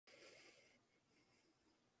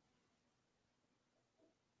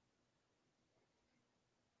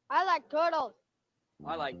I like turtles.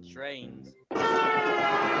 I like trains.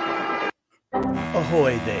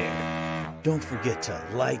 Ahoy there. Don't forget to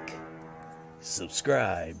like,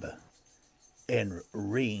 subscribe, and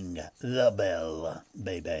ring the bell,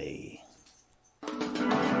 baby.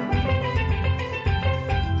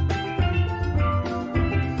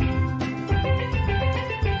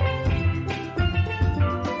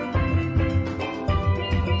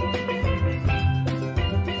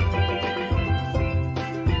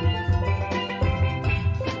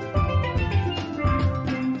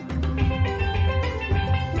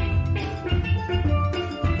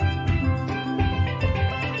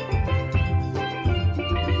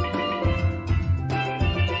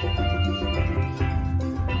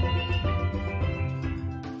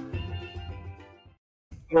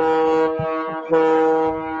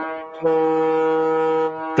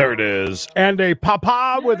 There it is. And a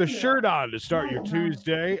papa with a shirt on to start your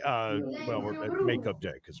Tuesday. Well, we're at makeup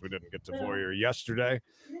day because we didn't get to Voyeur yesterday.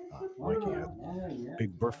 Mikey had a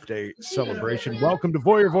big birthday celebration. Welcome to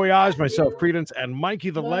Voyeur Voyage. Myself, Creedence, and Mikey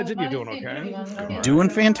the Legend. You doing okay? Doing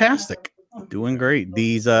fantastic. Doing great.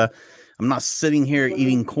 These I'm not sitting here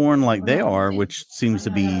eating corn like they are, which seems to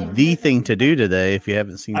be the thing to do today if you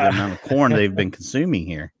haven't seen the amount of corn they've been consuming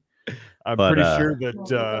here. I'm pretty sure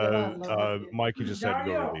that Mikey just had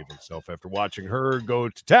to go relieve himself after watching her go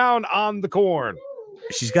to town on the corn.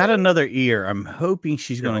 She's got another ear. I'm hoping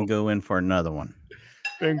she's going to go in for another one.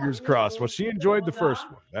 Fingers crossed. Well, she enjoyed the first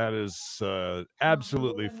one. That is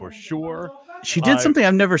absolutely for sure. She did something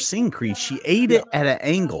I've never seen, Creed. She ate it at an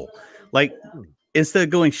angle. Like, instead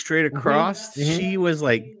of going straight across, she was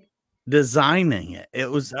like designing it.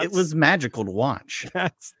 It was magical to watch.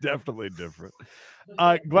 That's definitely different.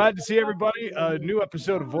 Glad to see everybody. A new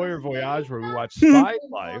episode of Voyeur Voyage where we watch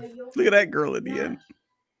Spiedlife. Look at that girl at the end.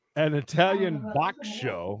 An Italian box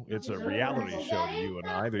show. It's a reality show to you and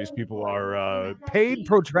I. These people are paid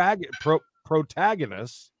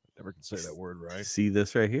protagonists. Never can say that word right. See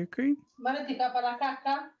this right here, Creed?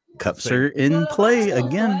 Cups are in play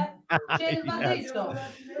again. Yes.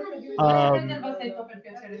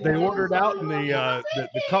 They ordered out, and the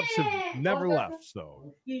cups have never left.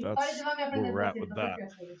 So that's where we're at with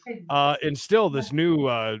that. And still, this new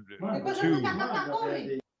two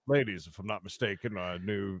ladies, if I'm not mistaken,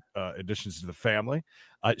 new additions to the family.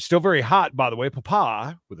 Still very hot, by the way.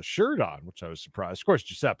 Papa with a shirt on, which I was surprised. Of course,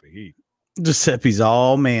 Giuseppe's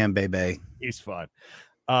all man, baby. He's fine.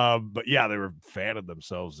 But yeah, they were fanning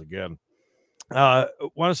themselves again. Want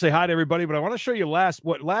to say hi to everybody, but I want to show you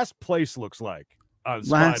what last place looks like.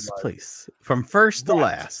 Last place from first to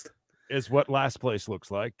last is what last place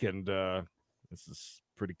looks like, and this is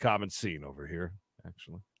pretty common scene over here.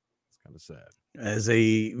 Actually, it's kind of sad. As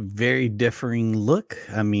a very differing look.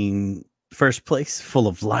 I mean, first place full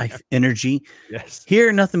of life, energy. Yes.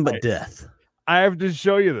 Here, nothing but death. I have to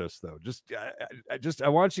show you this though. I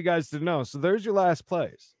want you guys to know. So there's your last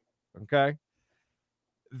place. Okay.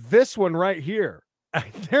 This one right here.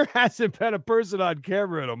 There hasn't been a person on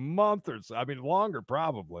camera in a month or so. I mean, longer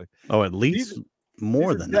probably. Oh, at least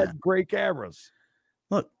more than that. Great cameras.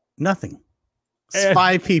 Look, nothing. It's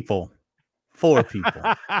 5 people, 4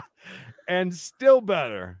 people, and still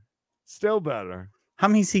better. Still better. How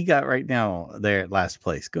many's he got right now there at last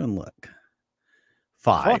place? Go and look.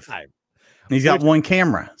 5. He's got 1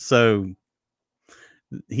 camera, so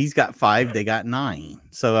he's got 5. They got 9.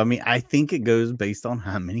 So I mean, I think it goes based on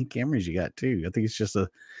how many cameras you got too. I think it's just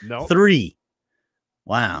 3.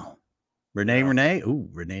 Wow. Renee. Ooh,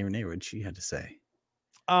 Renee. What'd she have to say?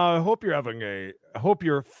 I hope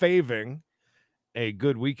you're faving a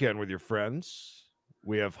good weekend with your friends.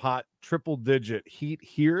 We have hot triple-digit heat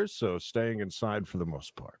here, so staying inside for the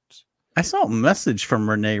most part. I saw a message from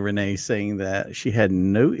Renee saying that she had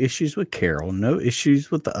no issues with Carol, no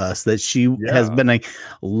issues with us, that she has been a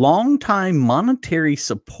longtime monetary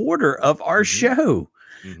supporter of our show.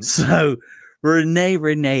 So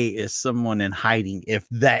Renee is someone in hiding, if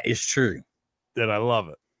that is true. And I love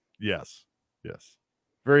it. Yes.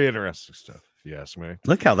 Very interesting stuff, if you ask me.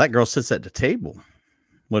 Look how that girl sits at the table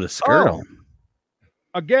with a skirt on.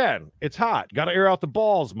 Again, it's hot. Got to air out the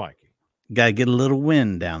balls, Mikey. Got to get a little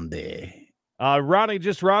wind down there. Ronnie,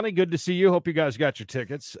 good to see you. Hope you guys got your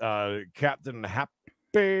tickets. Captain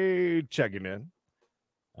Happy checking in.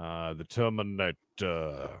 The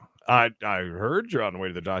Terminator. I heard you're on the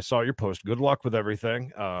way to the. I saw your post. Good luck with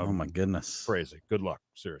everything. Oh my goodness, crazy. Good luck.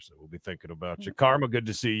 Seriously, we'll be thinking about you. Karma, good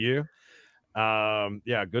to see you.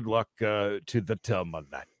 Yeah, good luck to the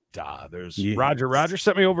Terminator. There's Roger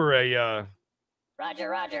sent me over a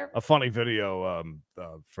Roger. a funny video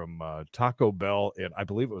from Taco Bell, and I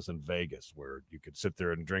believe it was in Vegas, where you could sit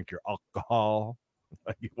there and drink your alcohol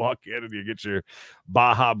Like you walk in and you get your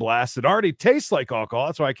Baja Blast. It already tastes like alcohol.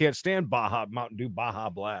 That's why I can't stand Mountain Dew Baja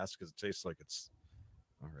Blast, because it tastes like it's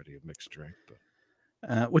already a mixed drink.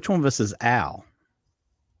 But Which one of us is Al?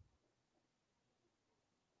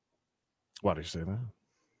 why do you say that?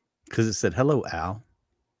 Because it said, hello, Al.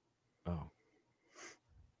 Oh.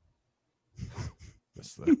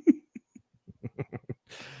 That's that.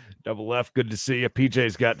 Double F, good to see you.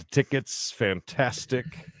 PJ's got the tickets. Fantastic.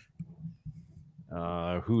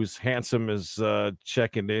 Who's handsome is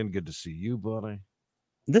checking in. Good to see you, buddy.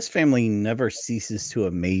 This family never ceases to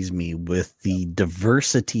amaze me with the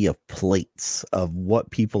diversity of plates of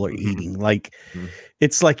what people are eating. Like,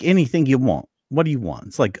 it's like anything you want. What do you want?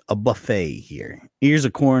 It's like a buffet here. Ears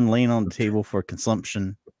of corn laying on the table for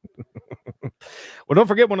consumption. Well, don't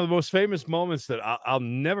forget one of the most famous moments that I'll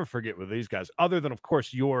never forget with these guys, other than, of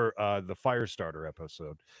course, your the Firestarter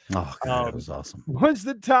episode. Oh, God, that was awesome. Was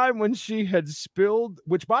the time when she had spilled,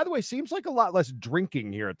 which, by the way, seems like a lot less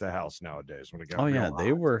drinking here at the house nowadays. When it got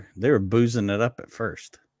they were boozing it up at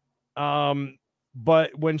first. But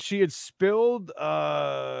when she had spilled,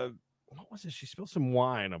 what was it? She spilled some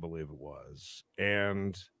wine, I believe it was,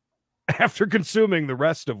 and after consuming the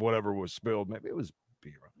rest of whatever was spilled, maybe it was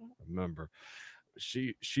beer, I don't remember.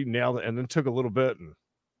 She nailed it, and then took a little bit and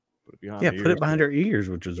put it behind. Put it behind her ears,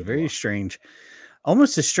 which was very strange.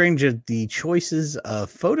 Almost as strange as the choices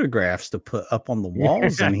of photographs to put up on the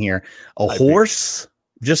walls in here. A horse,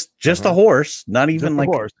 just a horse, not even like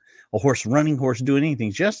a horse running, horse doing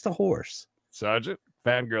anything, just a horse. Sergeant,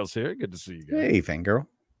 Fangirl's here. Good to see you guys. Hey, Fangirl.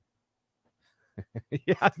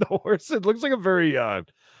 Yeah, the horse. It looks like a very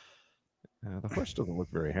the horse doesn't look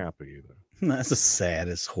very happy either. That's the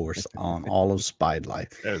saddest horse on all of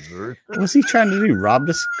Spiedlife. What's he trying to do? Rob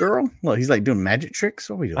this girl? Well, he's like doing magic tricks.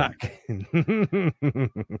 What are we doing?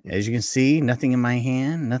 As you can see, nothing in my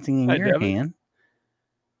hand, nothing in your hand.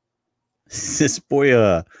 This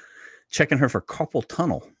boy checking her for carpal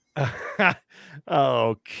tunnel.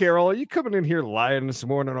 Oh, Carol, are you coming in here lying this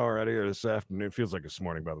morning already, or this afternoon? It feels like this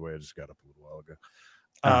morning, by the way. I just got up a little while ago.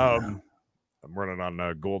 I'm running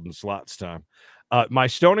on golden slots time. My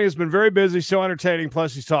Stoney has been very busy, so entertaining,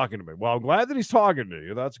 plus he's talking to me. Well, I'm glad that he's talking to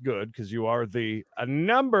you. That's good, because you are the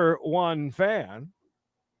number one fan.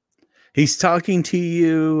 He's talking to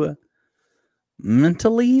you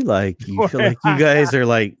mentally? Like, you feel like you guys are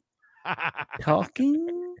like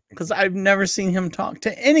talking? Because I've never seen him talk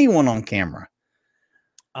to anyone on camera.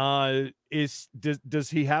 Does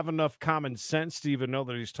he have enough common sense to even know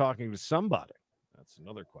that he's talking to somebody? That's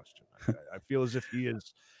another question. I feel as if he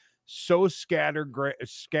is so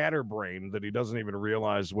scatterbrained that he doesn't even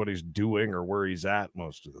realize what he's doing or where he's at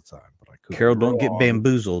most of the time. But Carol, don't get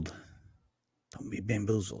bamboozled. Don't be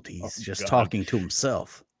bamboozled. He's just talking to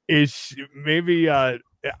himself.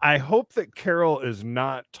 I hope that Carol is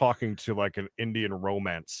not talking to like an Indian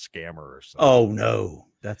romance scammer or something. Oh no,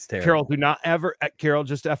 that's terrible. Carol, do not ever. Carol,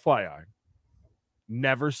 just FYI,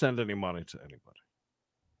 never send any money to anybody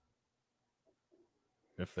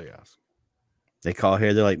if they ask. They call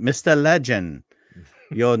here. They're like, Mr. Legend,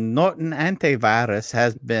 your Norton antivirus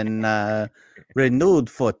has been renewed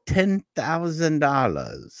for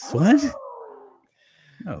 $10,000. What?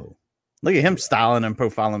 No. Look at him styling and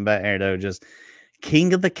profiling back there, though. Just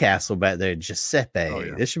king of the castle back there, Giuseppe. Oh,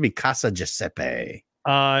 yeah. This should be Casa Giuseppe.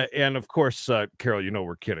 And of course, Carol, you know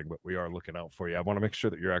we're kidding, but we are looking out for you. I want to make sure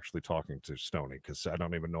that you're actually talking to Stoney, because I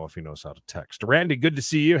don't even know if he knows how to text. Randy, good to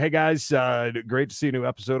see you. Hey guys, great to see a new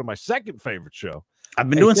episode of my second favorite show. I've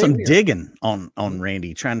been doing some digging on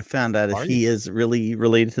Randy, trying to find out if he is really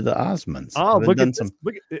related to the Osmonds. Oh, look at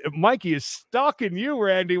Mikey is stalking you,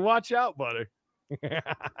 Randy. Watch out, buddy.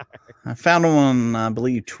 I found him on, I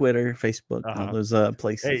believe, Twitter, Facebook, all those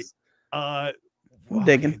places. Hey,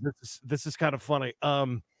 digging. This is kind of funny.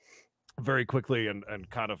 Very quickly and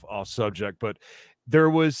kind of off subject, but there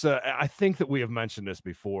was I think that we have mentioned this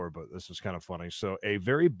before, but this was kind of funny. So a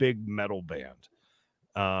very big metal band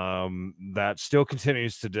that still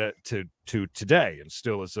continues to today and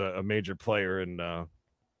still is a major player in the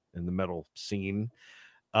metal scene.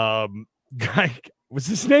 Guy, was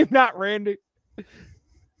his name not Randy?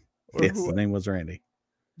 Yes, his name was Randy.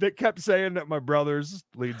 That kept saying that my brother's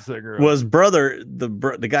lead singer was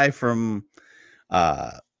the guy from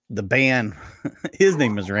the band. His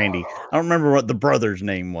name was Randy. I don't remember what the brother's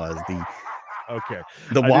name was.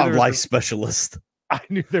 The wildlife specialist. I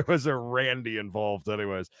knew there was a Randy involved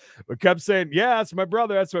anyways, but kept saying, yeah, that's my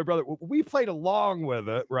brother. That's my brother. We played along with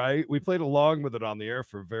it, right? We played along with it on the air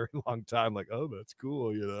for a very long time. Like, oh, that's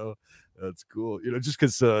cool. That's cool. Just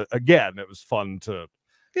because, again, it was fun to.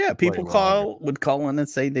 Yeah, people would call in and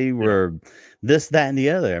say they were this, that, and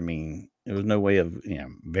the other. I mean, there was no way of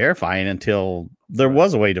verifying until there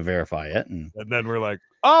was a way to verify it. And then we're like,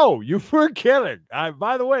 oh, you were kidding.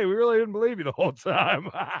 By the way, we really didn't believe you the whole time.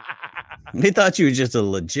 we thought you were just a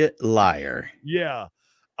legit liar. Yeah.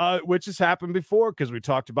 Which has happened before because we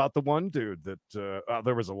talked about the one dude that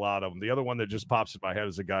there was a lot of them. The other one that just pops in my head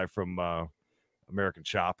is a guy from American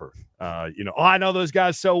Chopper. I know those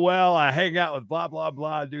guys so well. I hang out with blah, blah,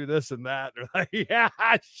 blah, do this and that. They're like, yeah,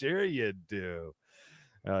 sure you do.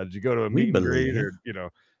 Did you go to a meet and greet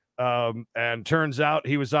or, and turns out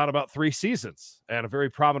he was on about 3 seasons and a very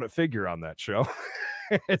prominent figure on that show.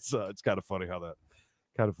 It's kind of funny how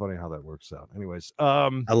that works out. Anyways,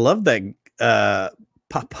 I love that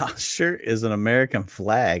Papa's shirt is an American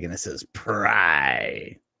flag and it says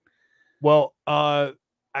pride. Well,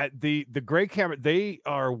 the gray camera, they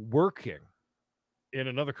are working in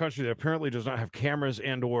another country that apparently does not have cameras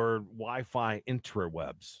and or Wi-Fi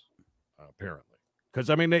interwebs, apparently. Because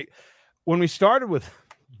I mean, when we started with,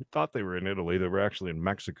 we thought they were in Italy. They were actually in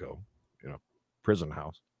Mexico, prison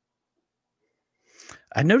house.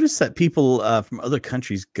 I noticed that people from other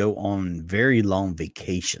countries go on very long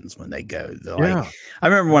vacations when they go. Like, I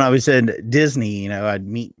remember when I was in Disney, I'd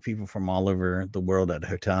meet people from all over the world at a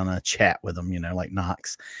hotel and I'd chat with them, like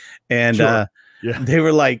Knox. And they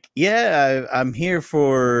were like, yeah, I'm here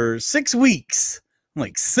for 6 weeks. I'm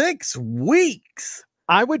like, 6 weeks?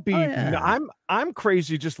 I would be, I'm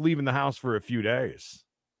crazy just leaving the house for a few days,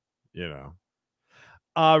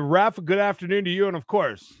 Raph, good afternoon to you. And of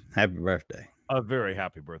course, happy birthday. A very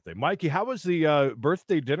happy birthday. Mikey, how was the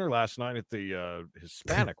birthday dinner last night at the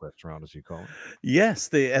Hispanic restaurant, as you call it?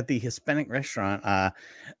 Yes, at the Hispanic restaurant.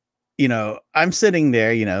 I'm sitting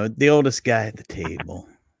there, the oldest guy at the table,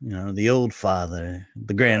 the old father,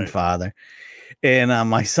 the grandfather. And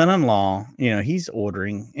my son-in-law, he's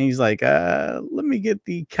ordering and he's like, let me get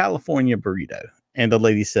the California burrito. And the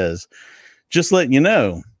lady says, just letting you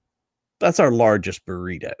know, that's our largest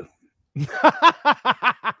burrito.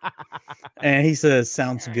 And he says,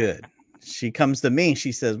 sounds good. She comes to me and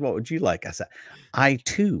she says, what would you like? I said, I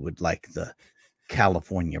too would like the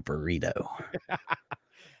California burrito.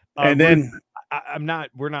 And then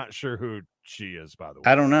we're not sure who she is, by the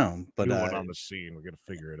way. I don't know, but one on the scene, we're gonna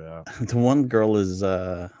figure it out. The one girl is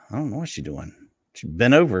I don't know what she's doing. She's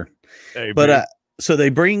bent over. But so they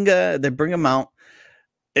bring them out.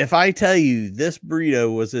 If I tell you this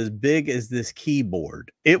burrito was as big as this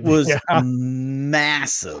keyboard, it was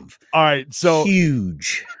massive. All right, so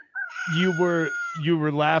huge. You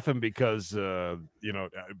were laughing because they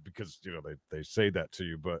say that to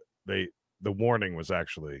you, but the warning was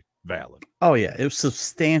actually valid. Oh yeah, it was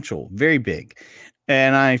substantial, very big.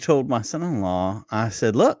 And I told my son-in-law, I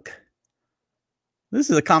said, look, this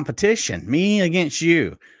is a competition, me against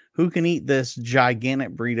you. Who can eat this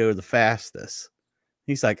gigantic burrito the fastest?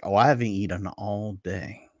 He's like, oh, I haven't eaten all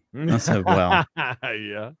day. I said, well,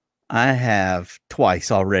 yeah, I have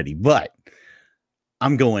twice already, but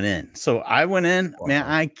I'm going in. So I went in, man,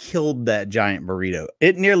 I killed that giant burrito.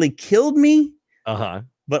 It nearly killed me,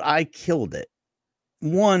 but I killed it.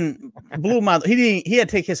 One blew my, he had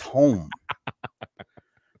to take his home.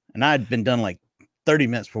 And I'd been done like 30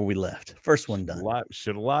 minutes before we left. First one done.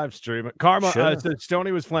 Should have live stream it. Karma said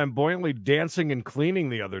Stoney was flamboyantly dancing and cleaning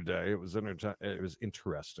the other day. It was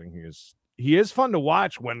interesting. He is fun to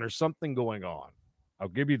watch when there's something going on. I'll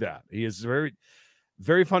give you that. He is very,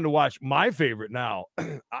 very fun to watch. My favorite now,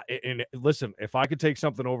 and listen, if I could take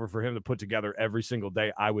something over for him to put together every single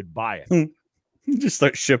day, I would buy it. Just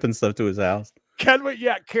start shipping stuff to his house. Can we?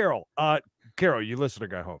 Yeah, Carol. Carol, you listener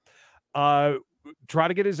guy home. Try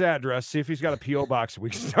to get his address, see if he's got a P.O. box. We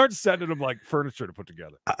can start sending him like furniture to put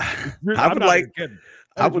together. I would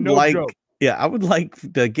like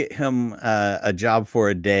to get him a job for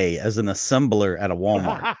a day as an assembler at a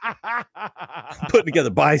Walmart. Putting together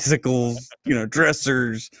bicycles,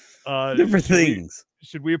 dressers, different things.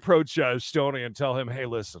 Should we approach Stoney and tell him, hey,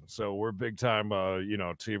 listen, so we're big time,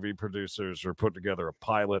 TV producers. We're putting together a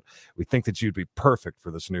pilot. We think that you'd be perfect for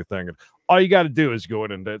this new thing. And all you got to do is go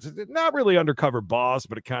in and it's not really undercover boss,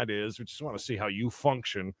 but it kind of is. We just want to see how you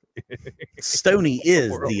function. Stoney is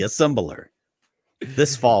the assembler.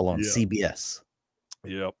 This fall on CBS.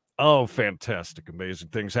 Yep. Oh, fantastic. Amazing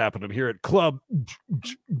things happening here at Club.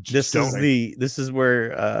 This is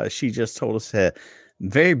where she just told us that.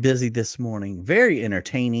 Very busy this morning. Very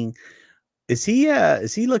entertaining. Is he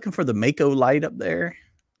looking for the Mako light up there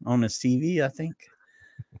on his TV? I think.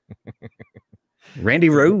 Randy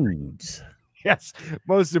Rhodes. Yes.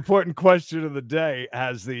 Most important question of the day.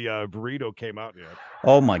 Has the burrito came out yet?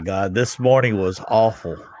 Oh my God! This morning was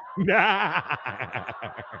awful.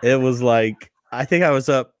 It was like I think I was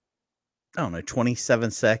up I don't know, 27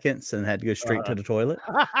 seconds and had to go straight to the toilet.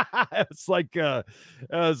 It's like it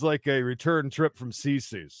was like a return trip from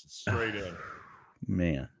CC's straight in.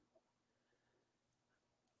 Man.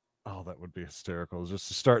 Oh, that would be hysterical. Just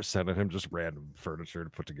to start sending him just random furniture to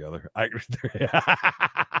put together.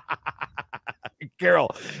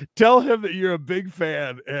 Carol, tell him that you're a big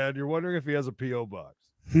fan and you're wondering if he has a P.O. box.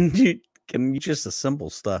 Can you just assemble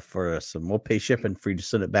stuff for us and we'll pay shipping for you to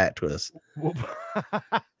send it back to us?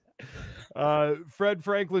 Fred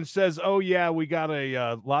Franklin says, oh yeah, we got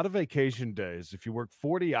a lot of vacation days. If you work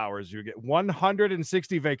 40 hours, you get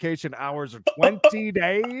 160 vacation hours or 20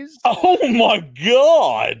 days. Oh my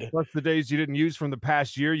God. Plus the days you didn't use from the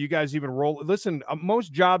past year. You guys even roll. Listen,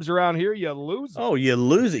 most jobs around here, you lose it. Oh, you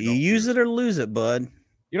lose it. You use it or lose it, bud.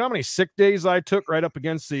 You know how many sick days I took right up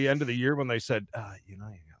against the end of the year when they said, you got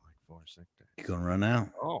like 4 sick days. You're going to run out.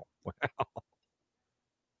 Oh, wow.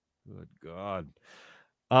 Good God.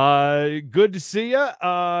 Good to see you.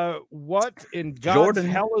 What in God's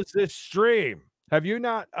hell is this stream? Have you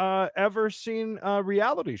not ever seen a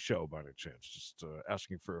reality show by any chance? Just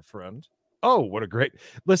asking for a friend. Oh, what a great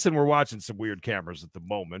listen. We're watching some weird cameras at the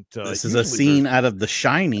moment. This is a scene out of The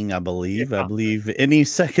Shining, I believe. Yeah. I believe any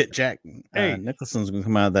second Jack Nicholson's gonna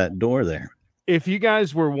come out of that door there. If you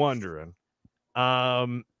guys were wondering,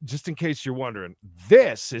 just in case you're wondering,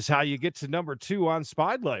 this is how you get to number 2 on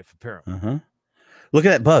Spiedlife, apparently. Look at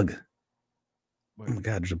that bug. Oh my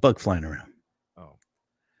God, there's a bug flying around.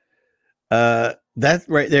 Oh. That's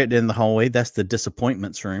right there in the hallway. That's the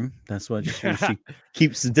disappointments room. That's what she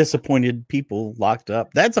keeps the disappointed people locked up.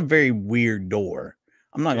 That's a very weird door.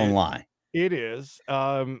 I'm not gonna lie. It is.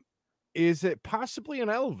 Is it possibly an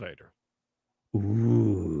elevator?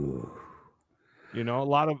 Ooh. You know, a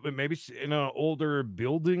lot of maybe in an older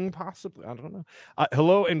building, possibly. I don't know.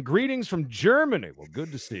 Hello and greetings from Germany. Well,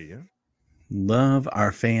 good to see you. Love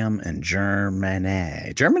our fam in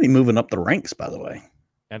Germany. Germany moving up the ranks, by the way.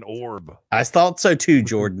 An orb. I thought so too,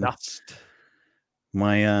 Jordan. Dust.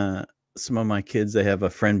 My some of my kids, they have a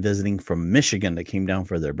friend visiting from Michigan that came down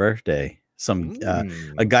for their birthday.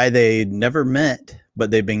 A guy they never met,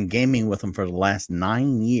 but they've been gaming with him for the last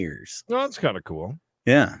 9 years. Oh, that's kind of cool.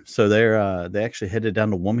 Yeah. So they actually headed down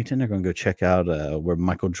to Wilmington. They're going to go check out where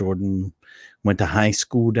Michael Jordan went to high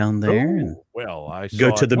school down there. And I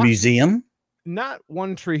go to the museum. Not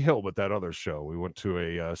One Tree Hill, but that other show. We went to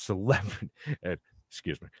a celebrity,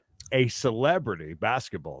 a celebrity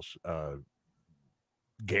basketball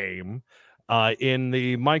game in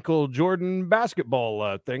the Michael Jordan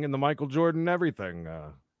basketball thing and the Michael Jordan everything.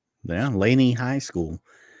 Yeah, Laney High School.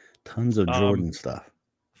 Tons of Jordan stuff.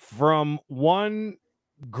 From one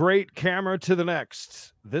great camera to the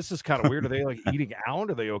next. This is kind of weird. Are they like eating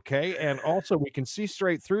out? Are they okay? And also we can see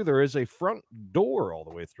straight through. There is a front door all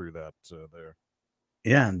the way through that there.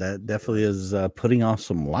 Yeah, that definitely is putting off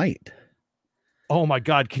some light. Oh my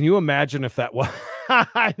God. Can you imagine if that was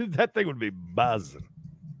that thing would be buzzing?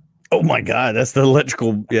 Oh my God, that's the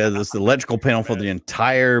electrical. Yeah, that's the electrical panel for the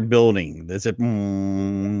entire building. That's it.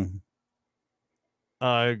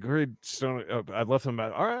 Agreed. I left them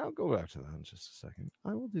at. All right, I'll go back to that in just a second.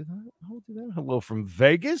 I will do that. Hello from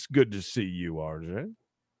Vegas. Good to see you, RJ.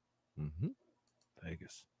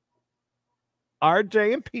 Vegas.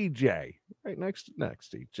 RJ and PJ right next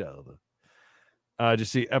to each other.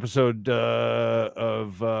 Just see episode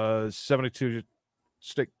of 72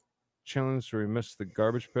 Stick Challenge where he missed the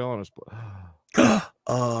garbage pail on his.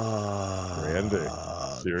 Randy,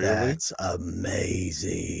 seriously? That's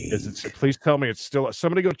amazing. Please tell me it's still up.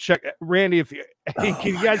 Somebody go check. Randy, if you can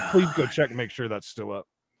you guys please go check and make sure that's still up.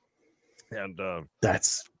 And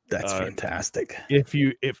that's fantastic.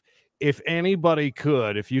 If anybody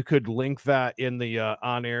could, if you could link that in the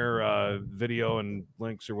on-air video and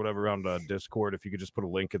links or whatever on Discord, if you could just put a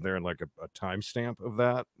link in there and like a timestamp of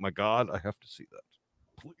that. My God, I have to see that.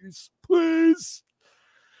 Please.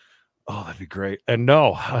 Oh, that'd be great. And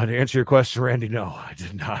no, to answer your question, Randy, no, I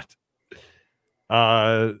did not.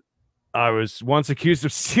 I was once accused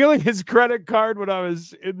of stealing his credit card when I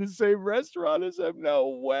was in the same restaurant as him. No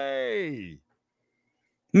way.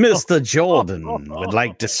 Mr. Jordan would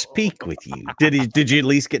like to speak with you. Did you at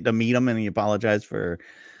least get to meet him and he apologized for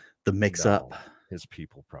the mix-up? His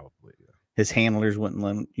people probably. Yeah. His handlers wouldn't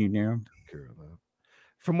let you near him.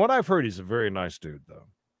 From what I've heard, he's a very nice dude, though.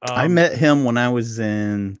 I met him when I was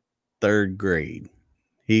in 3rd grade.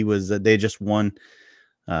 He was they just won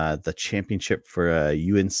the championship for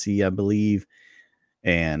UNC, I believe,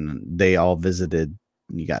 and they all visited.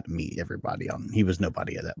 You got to meet everybody. He was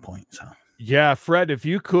nobody at that point. So Yeah, Fred, if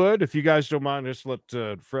you guys don't mind, just let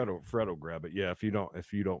Fredo grab it. Yeah, if you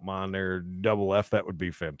don't mind there, double F, that would be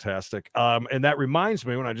fantastic. And that reminds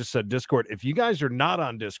me when I just said Discord, if you guys are not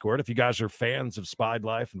on Discord, if you guys are fans of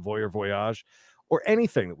Spiedlife and Voyeur Voyage or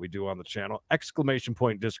anything that we do on the channel, !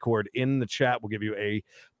 Discord in the chat will give you a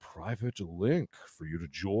private link for you to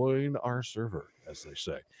join our server, as they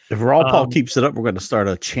say. If Raw Paul keeps it up, we're going to start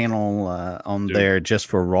a channel on there just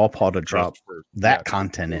for Raw Paul to drop that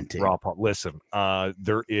content into. Raw Paul, listen,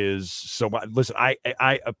 there is so much. Listen,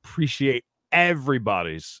 I appreciate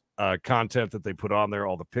everybody's content that they put on there,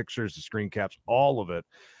 all the pictures, the screen caps, all of it.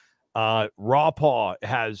 Raw Paw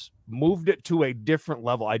has moved it to a different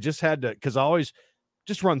level. I just had to, because I always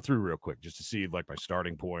just run through real quick just to see like my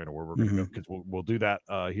starting point or where we're going to go, because we'll do that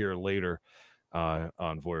here later on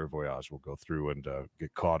Voyeur Voyage. We'll go through and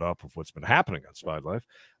get caught up with what's been happening on Spiedlife.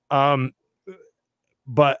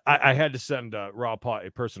 But I had to send Raw Paw a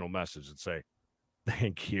personal message and say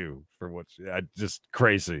thank you for what's just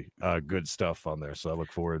crazy good stuff on there. So I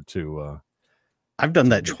look forward to. I've done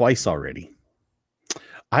that twice already.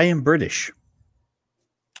 I am British.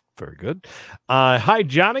 Very good. Hi,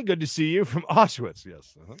 Johnny. Good to see you from Auschwitz.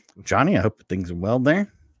 Yes. Johnny, I hope things are well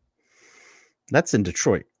there. That's in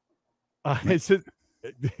Detroit.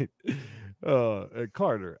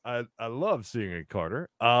 Carter. I love seeing it, Carter.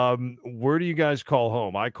 Where do you guys call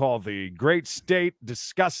home? I call the great state,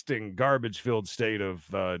 disgusting, garbage-filled state of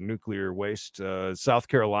nuclear waste, South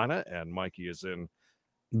Carolina, and Mikey is in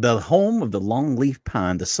the home of the longleaf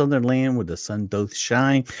pine, the southern land where the sun doth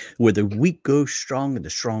shine, where the weak go strong and the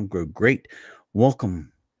strong grow great.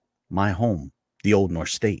 Welcome, my home, the old North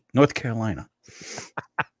State, North Carolina.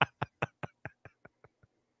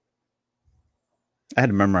 I had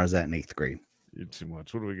to memorize that in 8th grade. You're too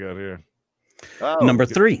much. What do we got here? Number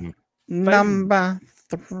 3. Number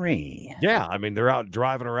 3. Yeah, I mean, they're out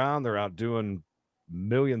driving around. They're out doing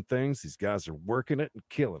million things. These guys are working it and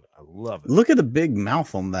killing it. I love it. Look at the big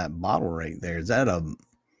mouth on that bottle right there. Is that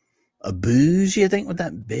a booze, you think, with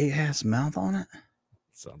that big ass mouth on it?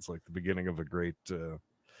 Sounds like the beginning of a great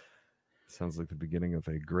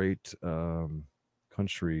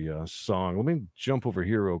country song. Let me jump over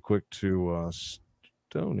here real quick to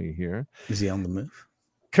Stoney here. Is he on the move?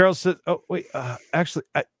 Carol said, oh wait, actually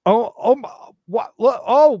wow.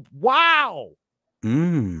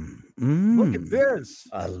 Look at this.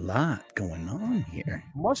 A lot going on here.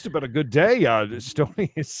 Must have been a good day.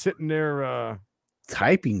 Stoney is sitting there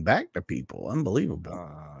typing back to people. Unbelievable.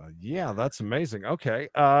 Yeah, that's amazing. Okay.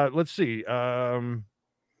 Let's see.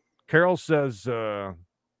 Carol says,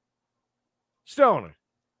 Stoney,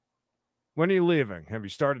 when are you leaving? Have you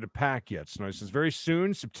started to pack yet? Snowy says, very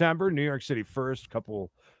soon, September, New York City first,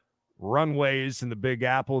 couple runways in the Big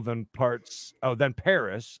Apple, then Paris,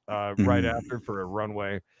 right after for a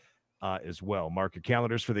runway as well. Mark your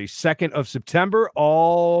calendars for the 2nd of September,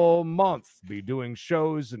 all month. Be doing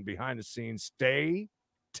shows and behind the scenes. Stay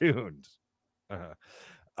tuned.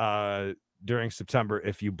 During September,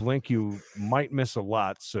 if you blink, you might miss a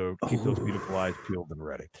lot. So keep those beautiful eyes peeled and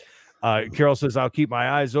ready. Carol says, I'll keep my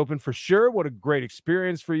eyes open for sure. What a great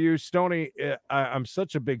experience for you. Stoney, I'm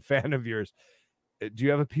such a big fan of yours. Do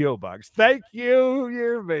you have a P.O. box? Thank you.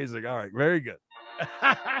 You're amazing. All right. Very good.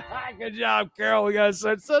 Good job, Carol. We got to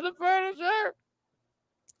start sending furniture.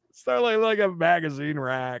 Start like a magazine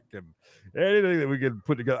rack and anything that we can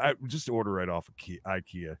put together. Just order right off of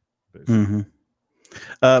IKEA.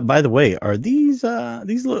 By the way, are these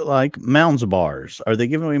look like Mounds bars? Are they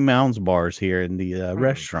giving away Mounds bars here in the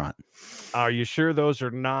restaurant? Are you sure those are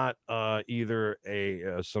not either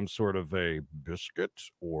some sort of a biscuit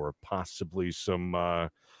or possibly some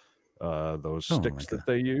those sticks that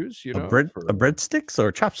they use? You know, breadsticks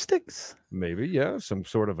or chopsticks? Maybe, yeah, some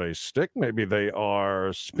sort of a stick. Maybe they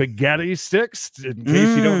are spaghetti sticks in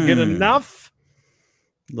case you don't get enough.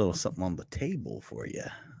 A little something on the table for you.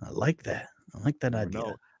 I like that. I like that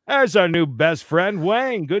idea. There's our new best friend,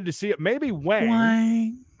 Wang. Good to see it. Maybe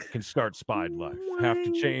Wang can start Spiedlife. Have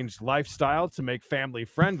to change lifestyle to make family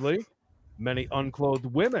friendly. Many unclothed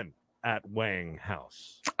women at Wang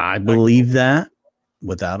House. I believe that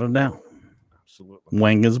without a doubt. Absolutely.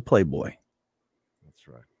 Wang is a playboy. That's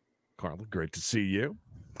right. Carla, great to see you.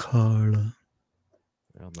 Carla.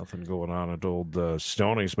 Well, nothing going on at old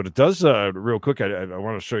Stoney's, but it does, real quick, I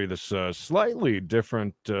want to show you this slightly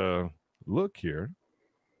different look here.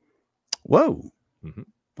 Whoa.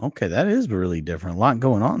 Okay, that is really different. A lot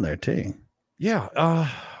going on there, too. Yeah.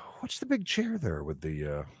 What's the big chair there with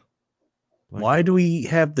the... Why do we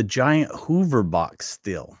have the giant Hoover box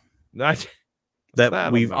still?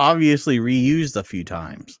 That we've obviously reused a few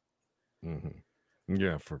times.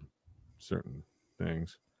 Yeah, for certain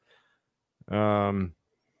things.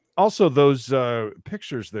 Also, those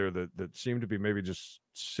pictures there that seem to be maybe just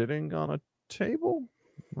sitting on a table.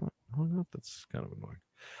 That's kind of annoying.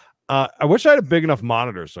 I wish I had a big enough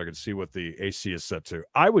monitor so I could see what the AC is set to.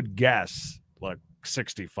 I would guess like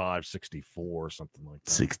 65, 64, something like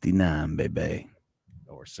that. 69, baby.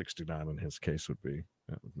 Or 69 in his case would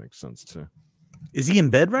make sense too. Is he in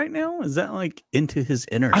bed right now? Is that like into his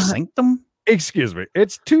inner sanctum? Excuse me.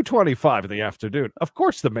 It's 2:25 in the afternoon. Of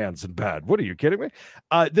course the man's in bed. What are you kidding me?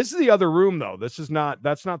 This is the other room though. That's not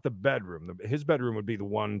the bedroom. His bedroom would be the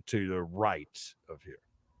one to the right of here,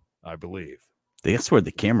 I believe. That's where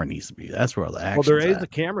the camera needs to be. That's where all the action. Well, there is a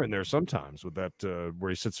camera in there sometimes with that where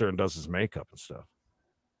he sits there and does his makeup and stuff.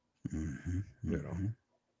 Mm-hmm, you know.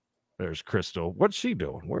 There's Crystal. What's she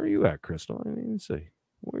doing? Where are you at, Crystal? I didn't even see.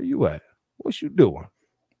 Where are you at? What's you doing?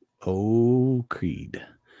 Oh, Creed.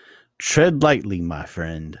 Tread lightly, my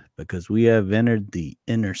friend, because we have entered the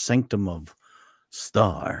inner sanctum of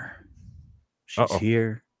Star. She's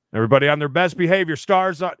here. Everybody on their best behavior.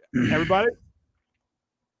 Stars on. Everybody?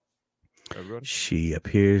 She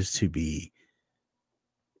appears to be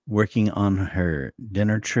working on her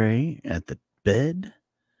dinner tray at the bed.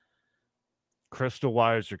 Crystal,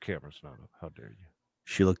 why is your camera not up? How dare you?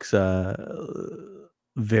 She looks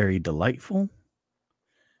very delightful.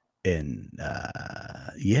 And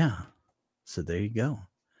yeah. So there you go.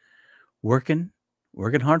 Working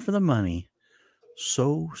hard for the money.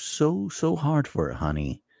 So hard for it,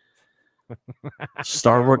 honey.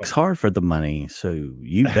 Star works hard for the money, so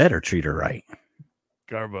you better treat her right.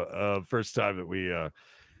 Karma, first time that we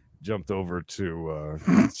jumped over to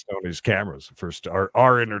Stoney's cameras. First,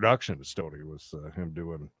 our introduction to Stoney was him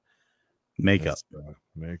doing makeup.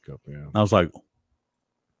 Makeup, yeah. I was like,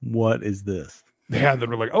 what is this? Yeah, and then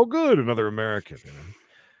we're like, oh, good, another American. You know?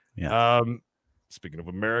 Yeah. Speaking of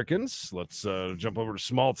Americans, let's jump over to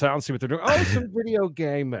small town, see what they're doing. Oh, some video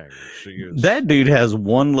gaming. That dude has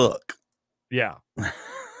one look. Yeah.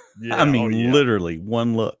 Yeah. I mean, literally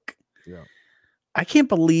one look. Yeah. I can't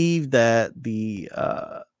believe that the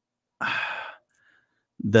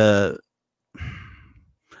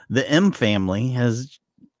M family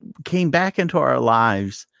came back into our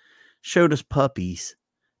lives, showed us puppies,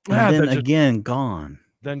 and then again gone.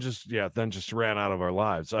 Then just ran out of our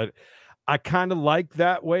lives. I kind of like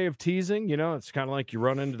that way of teasing, you know. It's kind of like you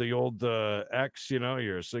run into the old ex, you know,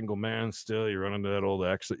 you're a single man still, you run into that old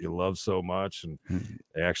ex that you love so much, and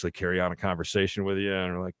they actually carry on a conversation with you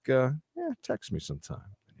and are like, yeah, text me sometime.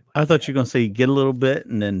 I thought you were gonna say get a little bit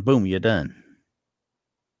and then boom, you're done.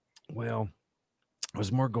 Well, I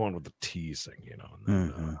was more going with the teasing, you know.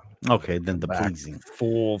 And then, okay, then the pleasing.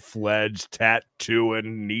 Full-fledged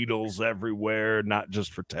tattooing, needles everywhere, not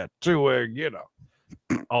just for tattooing, you know,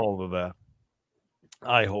 all of that.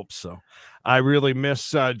 I hope so. I really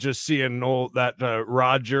miss just seeing that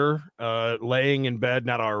Roger laying in bed,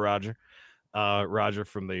 not our Roger. Roger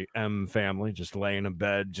from the M family, just laying in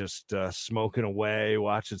bed, just smoking away,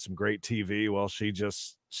 watching some great TV while she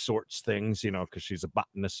just sorts things, you know, because she's a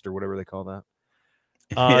botanist or whatever they call that.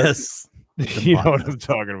 Yes. You know what I'm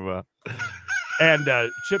talking about. And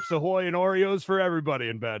Chips Ahoy and Oreos for everybody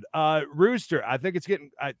in bed. Rooster, I think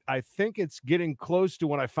it's getting close to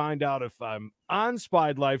when I find out if I'm on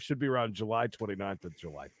Spiedlife. Should be around July 29th and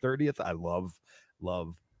July 30th. I love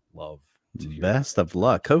best of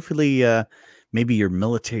luck. Hopefully maybe your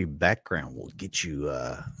military background will get you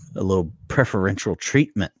a little preferential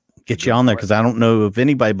treatment, get you on there, because I don't know of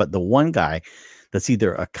anybody but the one guy that's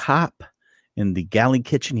either a cop in the galley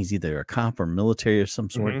kitchen. He's either a cop or military of some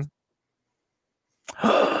sort.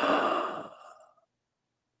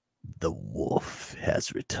 The wolf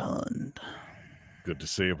has returned. Good to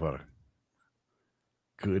see you, buddy.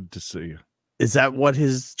 Good to see you. Is that what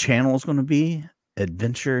his channel is going to be?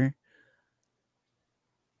 Adventure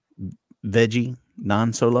Veggie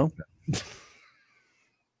non-solo?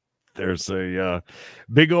 There's a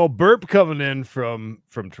big old burp coming in from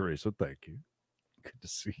Teresa. Thank you. Good to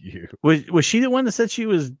see you. Was she the one that said she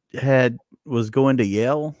was going to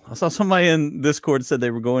Yale? I saw somebody in Discord said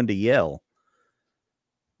they were going to Yale.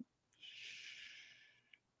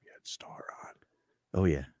 We had Star on. Oh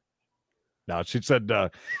yeah. No, she said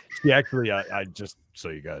she actually. I just so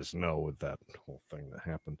you guys know, with that whole thing that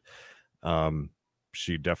happened,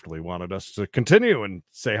 she definitely wanted us to continue and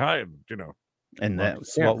say hi, and you know. And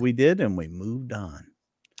that's what we did, and we moved on.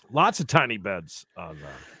 Lots of tiny beds on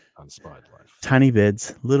Spiedlife. Tiny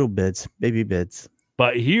beds, little beds, baby beds.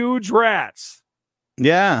 But huge rats.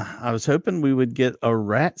 Yeah, I was hoping we would get a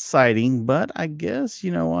rat sighting, but I guess,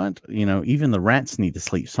 you know what? You know, even the rats need to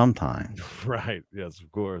sleep sometime. Right. Yes,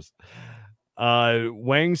 of course.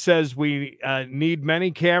 Wang says we need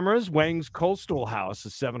many cameras. Wang's coastal house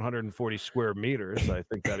is 740 square meters. I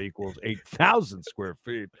think that equals 8,000 square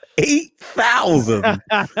feet. 8,000.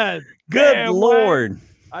 Good Damn, Lord. Wang.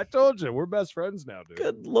 I told you, we're best friends now, dude.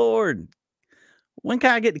 Good Lord. When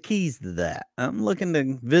can I get the keys to that? I'm looking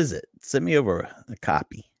to visit. Send me over a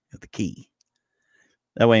copy of the key.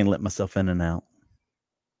 That way I ain't let myself in and out.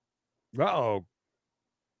 Uh-oh.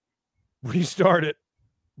 Restart it.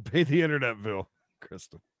 Pay the internet bill,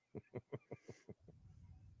 Crystal.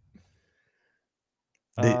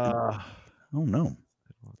 Oh, no. I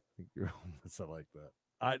don't think you're homeless. I like that.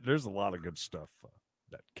 There's a lot of good stuff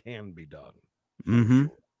that can be done. Mm-hmm.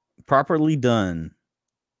 Sure. Properly done.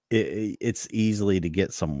 It's easily to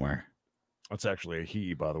get somewhere. That's actually a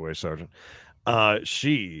he, by the way, Sergeant.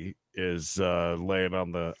 She is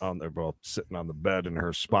laying they're both sitting on the bed in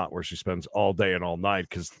her spot where she spends all day and all night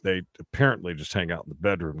because they apparently just hang out in the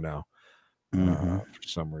bedroom now for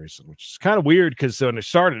some reason, which is kind of weird because when it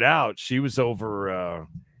started out, she was over.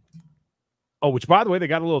 Which by the way, they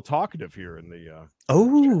got a little talkative here in the.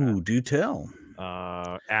 Do tell.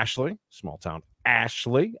 Ashley, small town.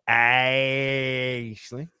 Ashley. Can't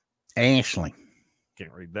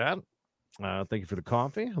read that. Thank you for the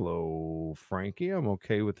coffee. Hello, Frankie. I'm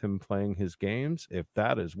okay with him playing his games if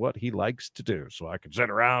that is what he likes to do. So I can sit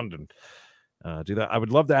around and do that. I would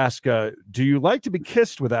love to ask, do you like to be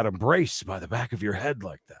kissed with that embrace by the back of your head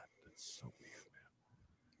like that? That's so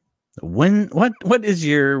weird, man. What is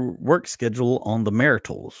your work schedule on the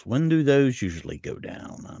maritals? When do those usually go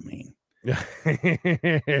down? I mean,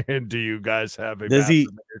 do you guys have a does he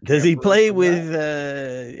play with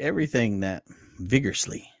everything that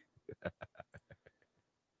vigorously?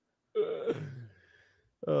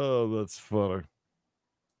 Oh, that's funny.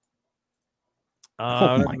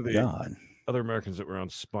 Oh my God. Other Americans that were on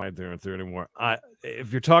Spied there aren't there anymore.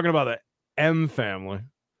 If you're talking about the M family,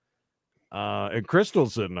 and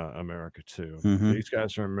Crystal's in America too. Mm-hmm. These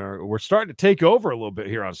guys are in America. We're starting to take over a little bit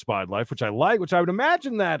here on Spiedlife, which I like, which I would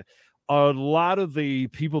imagine that a lot of the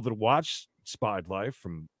people that watch Spiedlife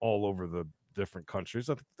from all over the different countries,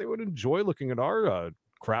 I think they would enjoy looking at our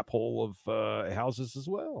crap hole of houses as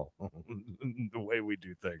well. The way we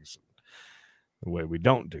do things, the way we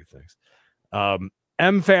don't do things.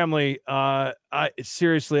 M family, I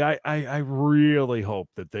seriously, I really hope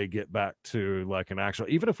that they get back to like an actual,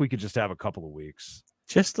 even if we could just have a couple of weeks,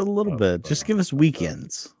 just a little bit, just give us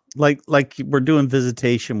weekends, like we're doing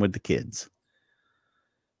visitation with the kids.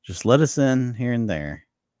 Just let us in here and there.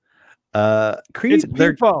 It's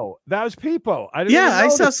Peepo. That was Peepo. I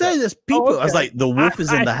saw say this Peepo. Oh, okay. I was like, the wolf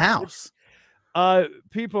is in the house.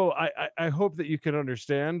 People, I hope that you can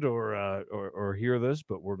understand or hear this,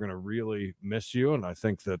 but we're gonna really miss you. And I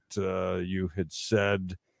think that you had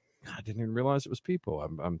said, I didn't even realize it was Peepo.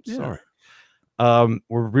 I'm sorry.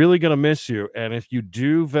 We're really gonna miss you. And if you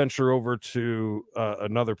do venture over to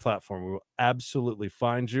another platform, we will absolutely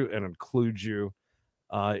find you and include you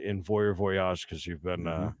in Voyeur Voyage because you've been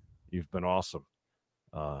awesome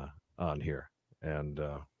on here, and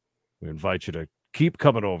we invite you to keep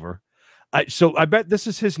coming over. So I bet this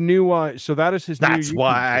is his new. So that is his. That's new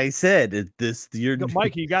why I said this. You're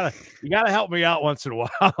Mikey. You gotta help me out once in a while.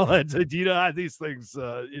 You know how these things.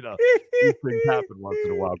 These things happen once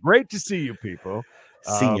in a while. Great to see you, people.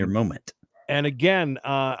 Senior moment. And again,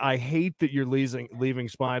 I hate that you're leaving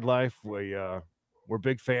Spiedlife. We're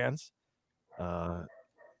big fans.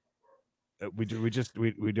 We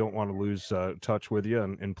don't want to lose touch with you,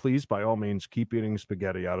 and please, by all means, keep eating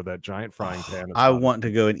spaghetti out of that giant frying pan. I want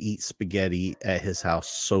to go and eat spaghetti at his house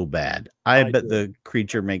so bad. I bet the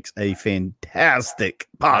creature makes a fantastic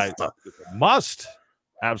pasta.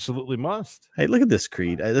 Absolutely must. Hey, look at this,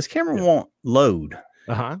 Creed. This camera won't load.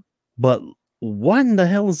 But what in the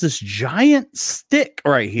hell is this giant stick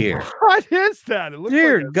right here? What is that? It looks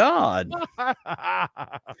Dear God. I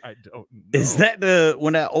don't know. Is that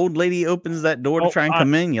when that old lady opens that door to try and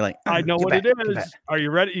come in? You're like, I know what it is. Are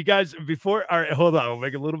you ready? You guys, all right, hold on. We'll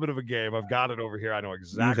make a little bit of a game. I've got it over here. I know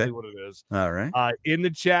exactly what it is. All right. In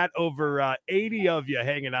the chat, over 80 of you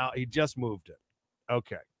hanging out. He just moved it.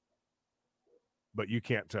 Okay. But you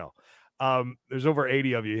can't tell. There's over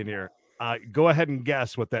 80 of you in here. Go ahead and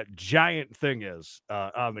guess what that giant thing is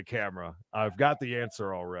on the camera. I've got the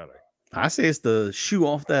answer already. I say it's the shoe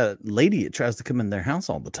off that lady that tries to come in their house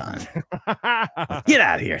all the time. Get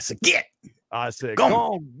out of here. So get. I said,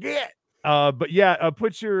 go get. But yeah,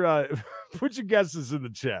 put your guesses in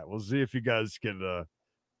the chat. We'll see if you guys can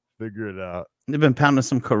figure it out. They've been pounding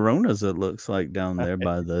some Coronas, it looks like, down there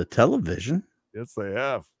by the television. Yes, they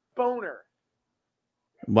have. Boner.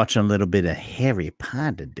 Watching a little bit of Harry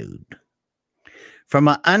Potter, dude. from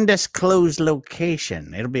an undisclosed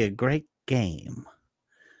location. It'll be a great game.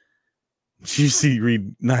 Did you see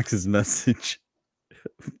Reed Knox's message?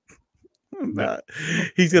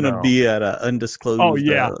 He's going to be at an undisclosed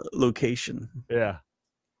location. Yeah.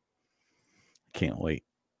 Can't wait.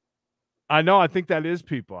 I know. I think that is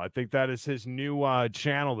people. I think that is his new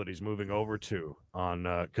channel that he's moving over to on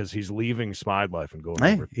because he's leaving Spiedlife and going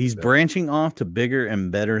over. He's branching off to bigger and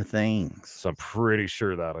better things. So I'm pretty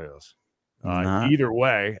sure that is. Either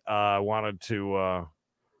way, I wanted to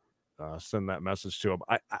send that message to him.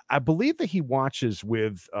 I believe that he watches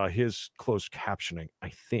with his closed captioning. I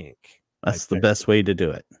think that's the best way to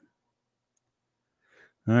do it.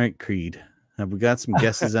 All right, Creed. Have we got some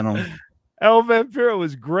guesses in on? El Vampiro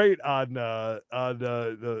was great on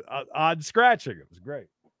scratching. It was great.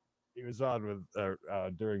 He was on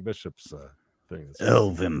with during Bishop's thing.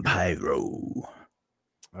 El Vampiro.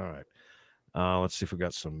 All right. Let's see if we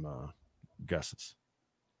got some guesses.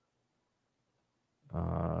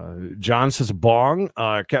 John says bong.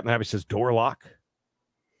 Captain Happy says door lock.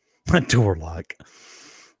 A door lock.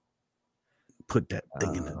 Put that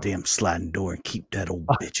thing in the damn sliding door and keep that old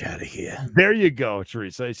bitch out of here. There you go,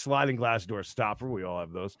 Teresa. A sliding glass door stopper. We all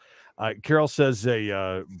have those. Carol says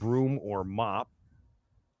a broom or mop.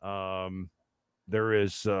 There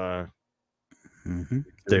is. There's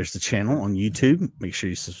the channel on YouTube. Make sure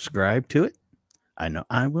you subscribe to it. I know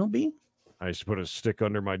I will be. I used to put a stick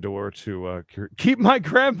under my door to keep my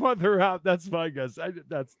grandmother out. That's my guess.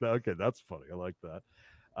 That's funny. I like that.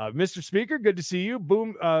 Mr. Speaker, good to see you.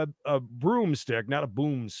 A broomstick, not a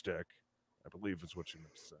boomstick, I believe is what you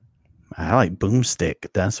meant to say. I like boomstick.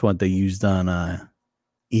 That's what they used on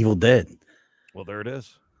Evil Dead. Well, there it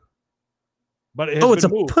is. But it's a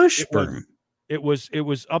push broom. It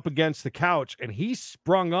was up against the couch, and he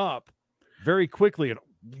sprung up very quickly and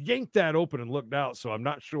yanked that open and looked out. So I'm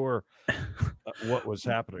not sure what was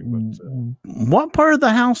happening. But what part of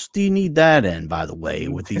the house do you need that in, by the way,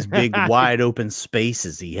 with these big wide open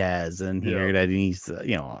spaces he has in here that he needs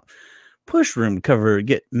to, push room to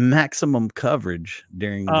get maximum coverage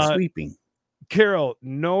during the sweeping. Carol,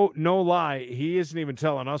 no lie. He isn't even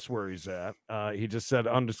telling us where he's at. He just said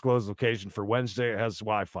undisclosed location for Wednesday. It has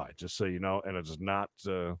Wi-Fi, just so you know, and it's not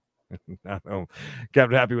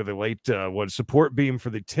Captain Happy with a late support beam for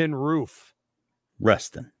the tin roof.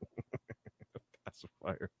 Resting.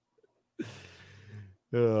 Pacifier.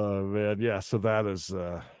 Oh man, yeah. So that is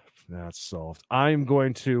that's solved. I'm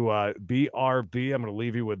going to BRB. I'm going to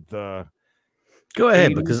leave you with go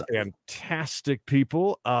ahead, because fantastic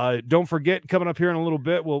people. Don't forget, coming up here in a little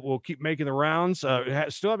bit, we'll keep making the rounds.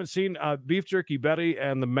 Still haven't seen Beef Jerky Betty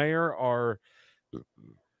and the mayor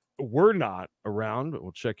were not around, but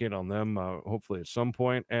we'll check in on them hopefully at some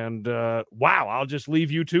point. And wow, I'll just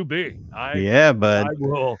leave you to be. Bud. I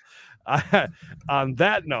will. On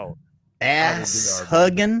that note, ass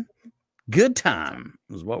hugging, good time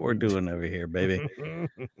is what we're doing over here, baby.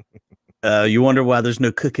 You wonder why there's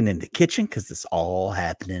no cooking in the kitchen? Because it's all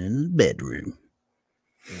happening in the bedroom.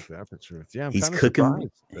 That's the truth. Yeah, he's cooking.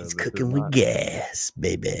 He's cooking with gas,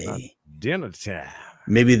 baby. Dinner time.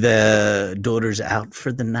 Maybe the daughter's out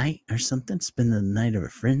for the night or something, spending the night at a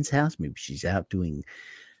friend's house. Maybe she's out doing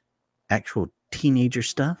actual teenager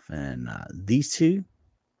stuff, and these two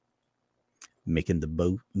making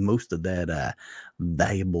the most of that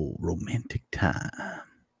valuable romantic time.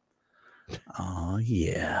 Oh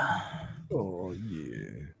yeah. Oh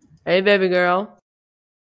yeah. Hey, baby girl.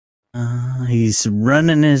 He's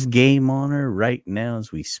running his game on her right now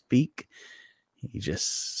as we speak. He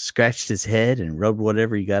just scratched his head and rubbed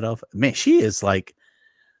whatever he got off. Man, she is like,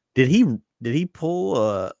 did he pull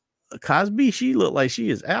a Cosby? She looked like she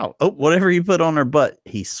is out. Oh, whatever he put on her butt,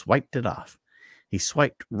 he swiped it off. He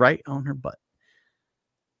swiped right on her butt.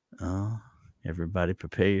 Oh, everybody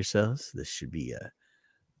prepare yourselves. This should be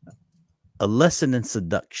a lesson in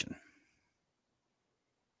seduction.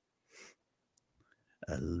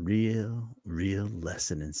 A real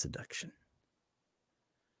lesson in seduction.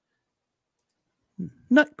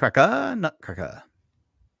 Nutcracker, nutcracker.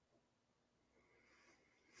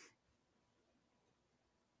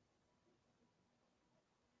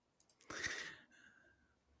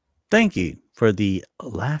 Thank you for the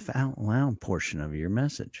laugh out loud portion of your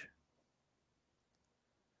message.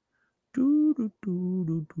 Pull the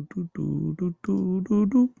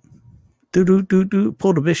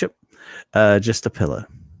bishop. Just a pillow.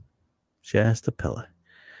 Just a pillow.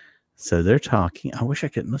 So they're talking. I wish I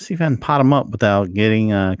could. Let's see if I can pot them up without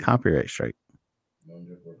getting a copyright strike.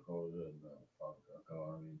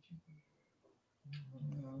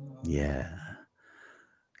 Yeah.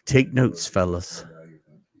 Take notes, fellas.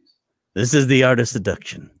 This is the art of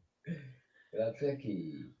seduction.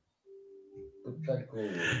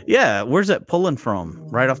 Yeah, where's that pulling from?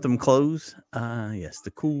 Right off them clothes? Yes,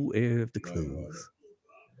 the cool air of the clothes.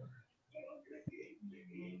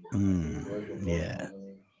 Yeah.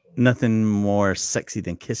 Nothing more sexy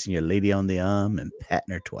than kissing your lady on the arm and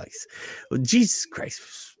patting her twice. Well, Jesus Christ,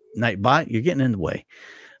 Nightbot, you're getting in the way.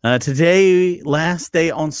 Today, last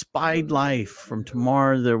day on Spiedlife. From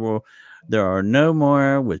tomorrow, there are no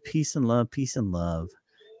more with peace and love, peace and love.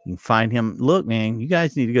 You can find him. Look, man, you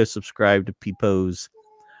guys need to go subscribe to Peepo's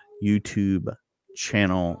YouTube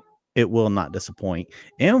channel. It will not disappoint.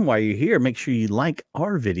 And while you're here, make sure you like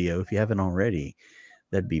our video if you haven't already.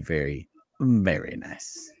 That'd be very, very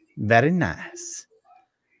nice. Very nice.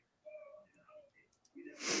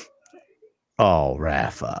 Oh,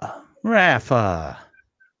 Rafa.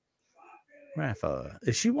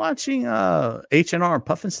 Is she watching H&R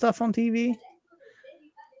Puffin stuff on TV?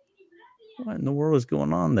 What in the world is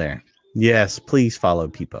going on there? Yes, please follow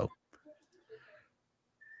Peepo.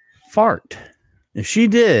 Fart. If she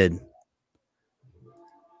did,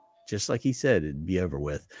 just like he said, it'd be over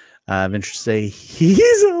with. Venture to say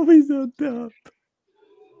he's always on top.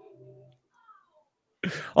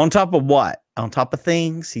 On top of what? On top of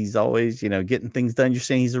things. He's always, getting things done. You're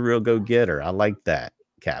saying he's a real go-getter. I like that,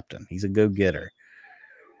 Captain. He's a go-getter.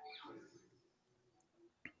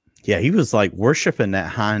 Yeah, he was like worshiping that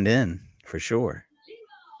hind end for sure.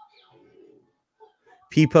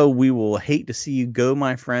 Peepo, we will hate to see you go,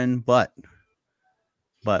 my friend, but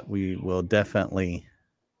we will definitely.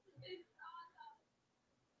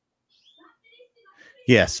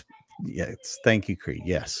 Yes. Thank you, Creed.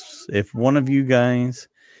 Yes. If one of you guys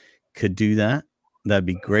could do that, that'd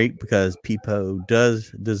be great because Peepo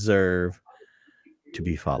does deserve to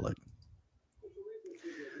be followed.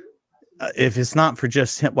 If it's not for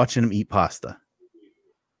just watching him eat pasta,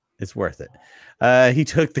 it's worth it. He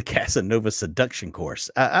took the Casanova seduction course.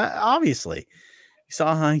 Obviously, you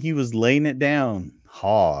saw how he was laying it down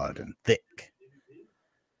hard and thick.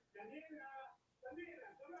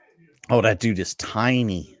 Oh, that dude is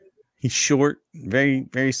tiny. He's short, very,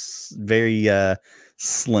 very, very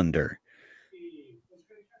slender.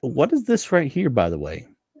 What is this right here, by the way,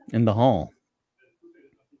 in the hall?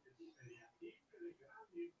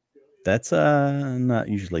 That's not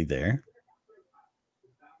usually there.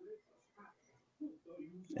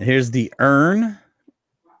 Here's the urn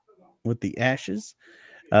with the ashes.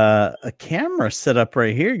 A camera set up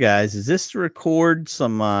right here, guys. Is this to record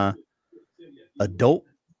some adult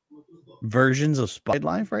versions of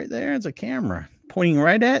Spiedlife right there? It's a camera pointing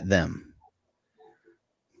right at them.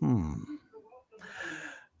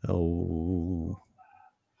 Oh.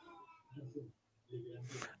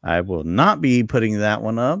 I will not be putting that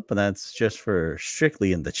one up, but that's just for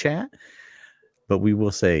strictly in the chat. But we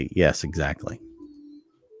will say, yes, exactly.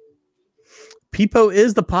 Peepo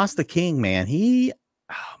is the pasta king, man. He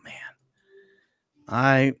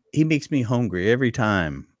makes me hungry every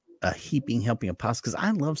time. A heaping helping of pasta, because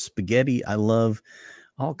I love spaghetti. I love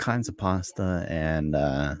all kinds of pasta, and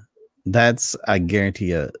that's, I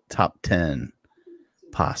guarantee, a top 10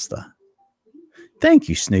 pasta. Thank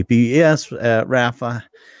you, Snoopy. Yes, Rafa.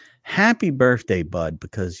 Happy birthday, bud,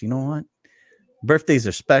 because you know what? Birthdays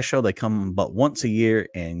are special. They come but once a year,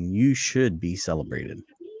 and you should be celebrated.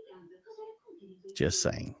 Just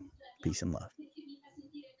saying. Peace and love.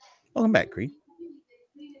 Welcome back, Creed.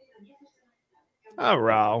 Oh,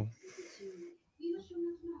 wow.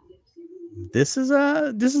 This is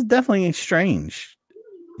definitely strange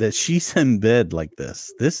that she's in bed like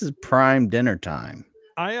this. This is prime dinner time.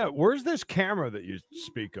 Where's this camera that you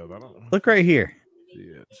speak of? I don't know. Look right here. See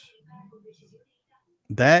it.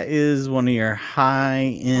 That is one of your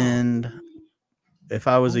high end. If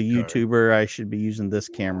I was a YouTuber, I should be using this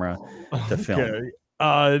camera to film. Do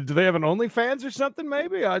they have an OnlyFans or something?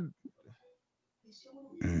 Maybe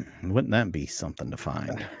wouldn't that be something to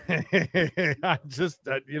find? I just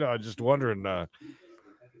wondering. That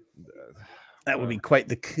would be quite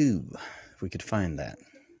the coup if we could find that.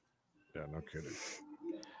 Yeah, no kidding.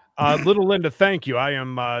 Little Linda, thank you. I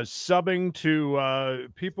am subbing to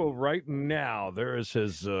people right now. There is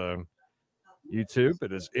his YouTube.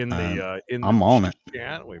 It is in the I'm on it.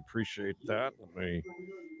 Chat. We appreciate that. Let me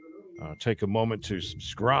take a moment to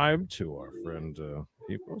subscribe to our friend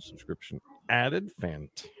People. Subscription added.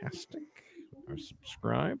 Fantastic. Are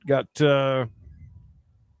subscribed. Got 4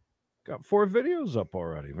 videos up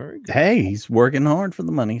already. Very good. Hey, he's working hard for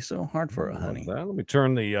the money. So hard for a honey. Let me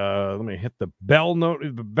turn the let me hit the bell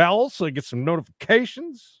so I get some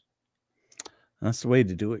notifications. That's the way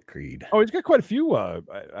to do it, Creed. Oh, he's got quite a few. I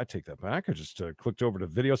take that back. I just clicked over to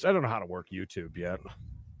videos. I don't know how to work YouTube yet.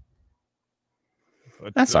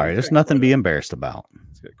 But, That's all right. There's nothing to be embarrassed about.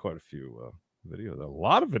 It's got quite a few videos, a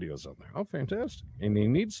lot of videos on there. Oh, fantastic. And he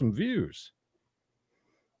needs some views.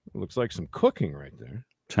 It looks like some cooking right there.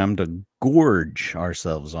 Time to gorge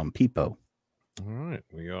ourselves on Peepo. All right.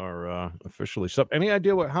 We are officially sub. Any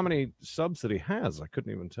idea how many subs that he has? I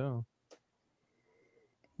couldn't even tell.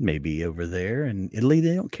 Maybe over there in Italy,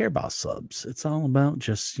 they don't care about subs. It's all about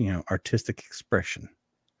just, artistic expression.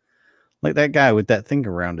 Like that guy with that thing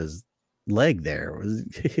around his leg there.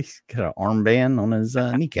 He's got an armband on his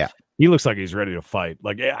kneecap. He looks like he's ready to fight.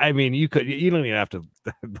 Like, I mean, you don't even have to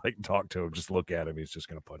like talk to him. Just look at him. He's just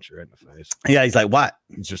going to punch you right in the face. Yeah, he's like, what?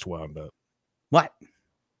 He's just wound up. What?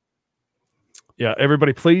 Yeah,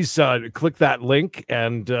 everybody, please click that link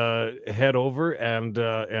and head over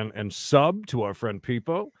and sub to our friend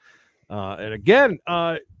Peepo. And again,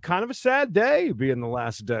 kind of a sad day being the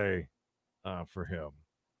last day for him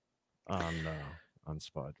on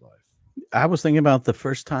Spiedlife. I was thinking about the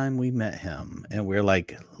first time we met him, and we're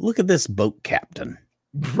like, look at this boat captain.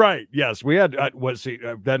 Right. Yes, we had.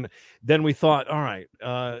 Then we thought, all right,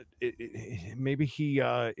 maybe he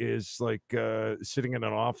is like sitting in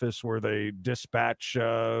an office where they dispatch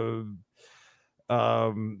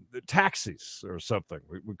taxis or something.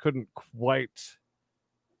 We couldn't quite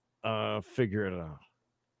figure it out.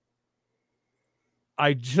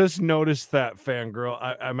 I just noticed that, fangirl.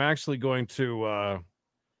 I'm actually going to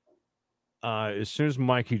as soon as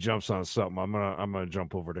Mikey jumps on something, I'm gonna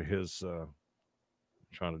jump over to his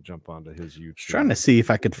trying to jump onto his YouTube. Trying to see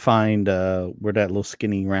if I could find where that little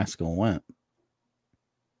skinny rascal went.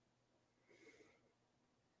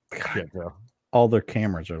 Can't tell. All their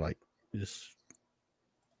cameras are like just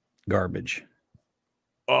garbage.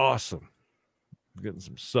 Awesome. Getting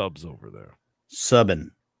some subs over there. Subbing.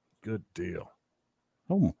 Good deal.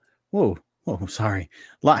 Oh, whoa, sorry.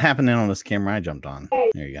 A lot happening on this camera I jumped on.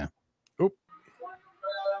 There you go. Oop.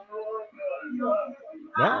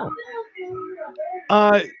 Wow.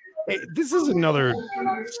 This is another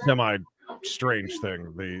semi-strange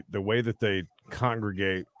thing. The way that they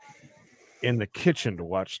congregate in the kitchen to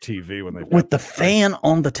watch TV when they with the fan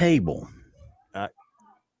on the table.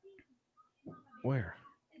 Where?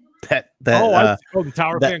 The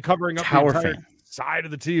tower fan covering up tower the entire fan side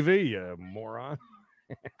of the TV, you moron.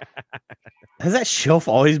 Has that shelf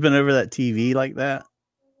always been over that TV like that?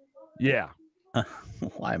 Yeah.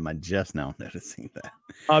 Why am I just now noticing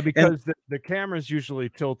that? Because the camera's usually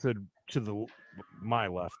tilted to my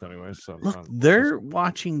left anyway. So look, they're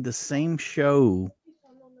watching the same show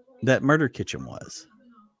that Murder Kitchen was.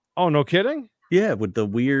 Oh, no kidding? Yeah, with the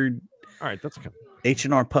weird. All right, that's good.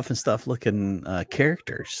 H&R Puff and stuff looking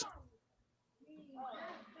characters.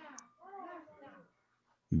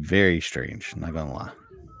 Very strange, not gonna lie.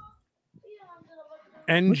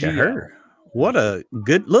 And look at her. What a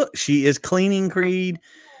good look. She is cleaning Creed.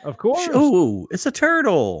 Of course. Oh, it's a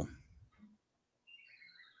turtle.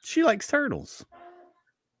 She likes turtles.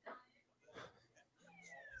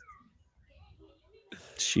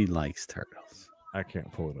 She likes turtles. I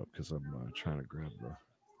can't pull it up because I'm trying to grab the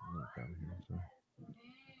link out of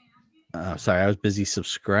here. Sorry, I was busy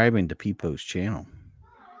subscribing to Peepo's channel.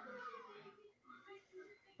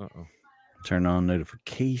 Uh-oh. Turn on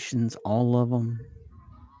notifications, all of them.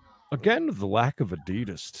 Again, the lack of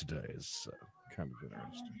Adidas today is kind of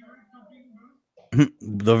interesting.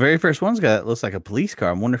 The very first one's got looks like a police car.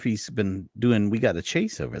 I wonder if he's been doing We Got a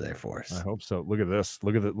Chase over there for us. I hope so. Look at this.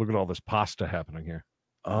 Look at all this pasta happening here.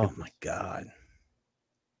 Oh my God.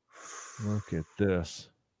 Look at this.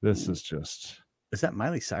 This is just. Is that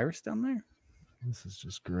Miley Cyrus down there? This is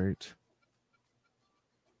just great.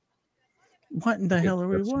 What in the hell are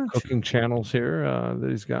we watching? Cooking channels here that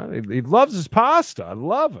he's got. He loves his pasta. I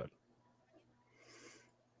love it.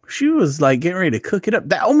 She was like getting ready to cook it up.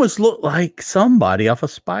 That almost looked like somebody off of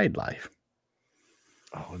Spiedlife.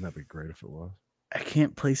 Oh, wouldn't that be great if it was? I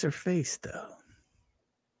can't place her face though.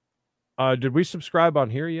 Did we subscribe on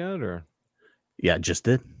here yet, or? Yeah, just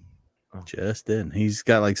did. Oh. Just did. He's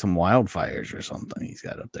got like some wildfires or something. He's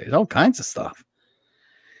got up there. All kinds of stuff.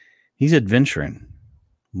 He's adventuring.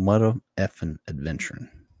 What a effing adventuring.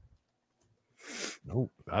 Oh,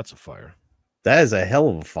 that's a fire. That is a hell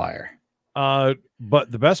of a fire.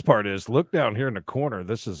 But the best part is, look down here in the corner.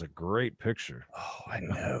 This is a great picture. Oh, I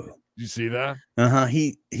know. You see that? Uh-huh.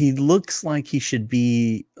 He looks like he should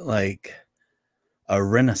be like a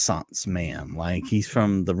Renaissance man. Like he's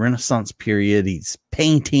from the Renaissance period. He's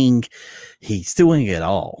painting. He's doing it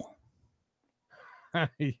all.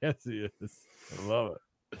 Yes, he is. I love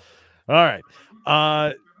it. All right.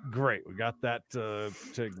 Great. We got that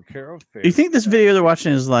taken care of. Do you think this video they're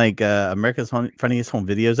watching is like America's Funniest Home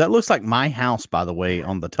Videos? That looks like my house, by the way,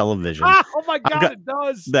 on the television. Oh my God, got it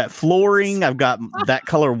does. That flooring, I've got that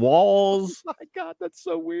color walls. Oh my God, that's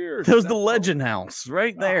so weird. That was the Legend House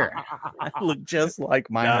right there. That looked just like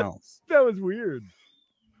my house. That was weird.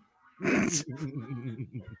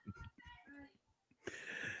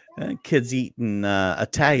 Kids eating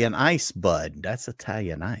Italian ice, bud. That's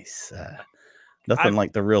Italian ice. Nothing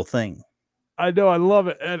like the real thing. I know. I love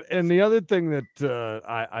it. And the other thing that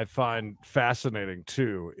I find fascinating,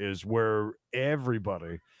 too, is where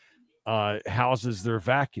everybody houses their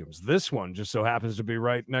vacuums. This one just so happens to be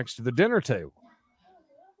right next to the dinner table.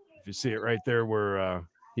 If you see it right there where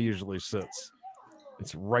he usually sits.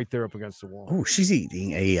 It's right there up against the wall. Oh, she's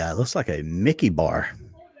eating a, looks like a Mickey bar.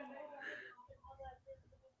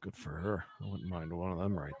 Good for her. I wouldn't mind one of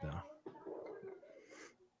them right now.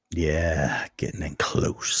 Yeah, getting in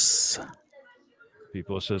close.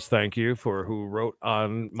 People says thank you for who wrote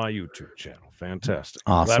on my YouTube channel. Fantastic.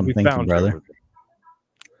 Awesome. Thank you, brother.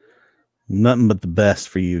 Nothing but the best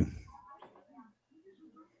for you.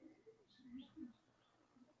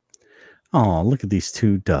 Oh, look at these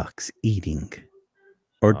two ducks eating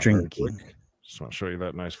or drinking. Just want to show you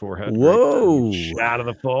that nice forehead. Whoa. Out of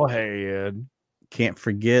the forehead. Can't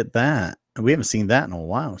forget that. We haven't seen that in a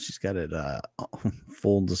while. She's got it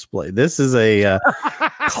full display. This is a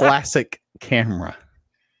classic camera.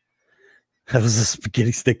 That was a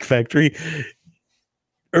spaghetti stick factory.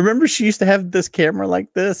 Remember, she used to have this camera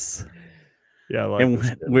like this. Yeah, like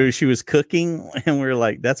and where she was cooking, and we were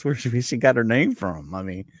like, "That's where she got her name from." I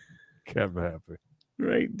mean, kept happy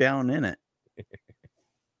right down in it.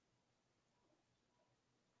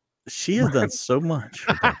 She has done so much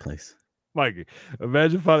with that place. Mikey,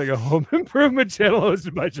 imagine finding a home improvement channel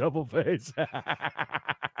hosted by Double Face.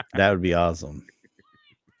 That would be awesome.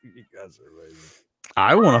 You guys are amazing.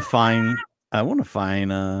 I want to find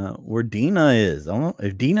where Dina is. I don't know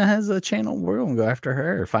if Dina has a channel. We're gonna go after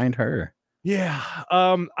her, find her. Yeah.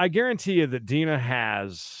 I guarantee you that Dina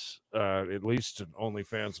has at least an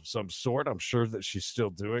OnlyFans of some sort. I'm sure that she's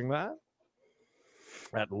still doing that.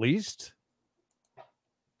 At least.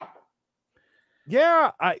 Yeah,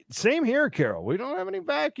 same here, Carol. We don't have any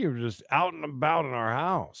vacuums just out and about in our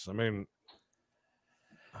house. I mean,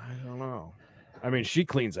 I don't know. I mean, she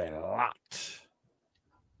cleans a lot.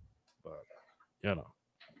 But, you know.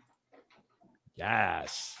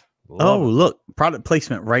 Yes. Love it. Look, product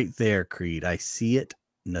placement right there, Creed. I see it.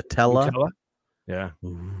 Nutella. Yeah.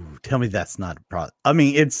 Ooh, tell me that's not a product. I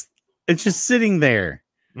mean, it's just sitting there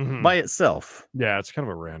by itself. Yeah, it's kind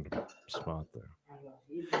of a random spot there.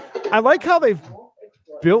 I like how they've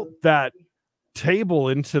built that table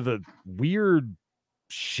into the weird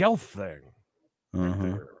shelf thing. Right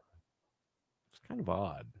there. It's kind of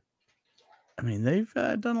odd. I mean, they've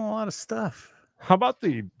done a lot of stuff. How about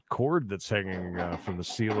the cord that's hanging from the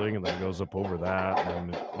ceiling and then goes up over that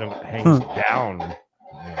and then it hangs down?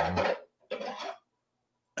 Yeah.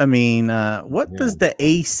 I mean, what does the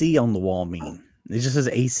AC on the wall mean? It just says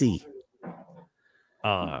AC.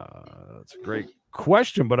 That's a great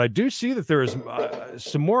question, but I do see that there is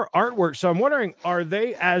some more artwork. So I'm wondering, are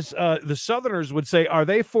they, as the Southerners would say, are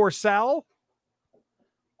they for sale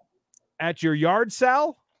at your yard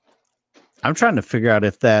sale? I'm trying to figure out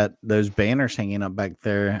if those banners hanging up back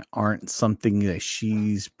there aren't something that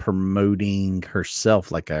she's promoting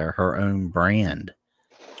herself, like her own brand.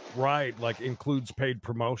 Right, like includes paid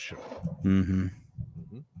promotion.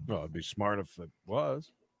 Well, it'd be smart if it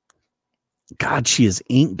was. God, she is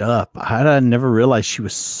inked up. How did I never realize she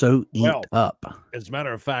was so inked up? As a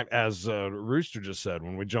matter of fact, as Rooster just said,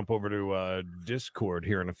 when we jump over to Discord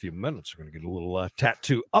here in a few minutes, we're going to get a little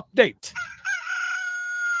tattoo update.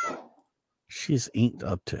 She's inked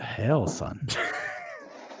up to hell, son.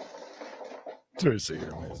 Seriously, you're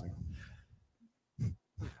amazing.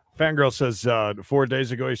 Fangirl says 4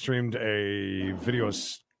 days ago he streamed a video of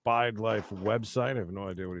Spiedlife website. I have no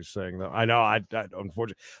idea what he's saying though. I know I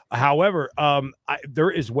unfortunately. However,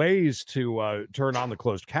 there is ways to turn on the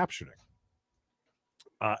closed captioning.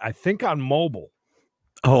 I think on mobile.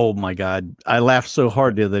 Oh my God. I laughed so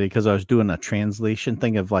hard the other day because I was doing a translation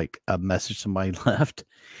thing of like a message somebody left.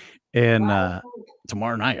 And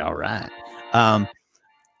tomorrow night, all right.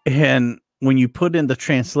 And when you put in the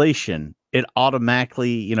translation, it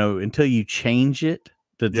automatically, until you change it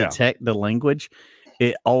to detect the language,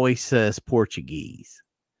 it always says Portuguese,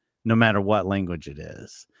 no matter what language it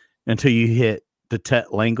is, until you hit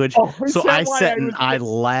detect language. Oh, is So that I why sat I and was I just-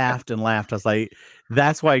 laughed and laughed. I was like,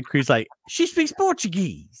 that's why Creed's like, she speaks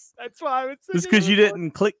Portuguese. That's why I was It's thinking because it you was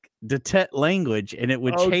didn't click detect language and it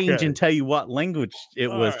would change Okay. and tell you what language it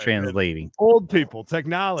All was right, translating. old people,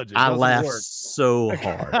 technology. I doesn't laughed work. so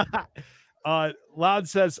hard. Loud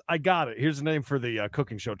says, I got it. Here's the name for the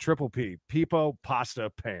cooking show. Triple P. Peepo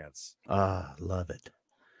Pasta Pants. Love it.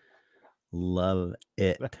 Love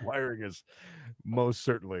it. That wiring is most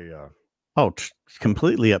certainly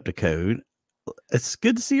Completely up to code. It's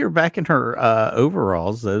good to see her back in her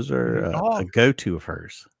overalls. Those are a go-to of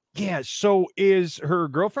hers. yeah. So is her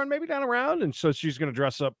girlfriend maybe down around? And so she's gonna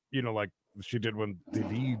dress up, like she did when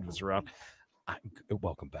David was around.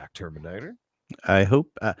 Welcome back, Terminator. I hope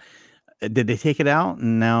did they take it out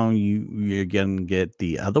and now you're gonna get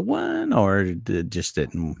the other one, or it just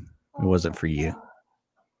didn't, it wasn't for you?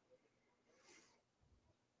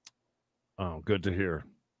 Oh, good to hear.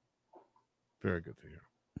 Very good to hear.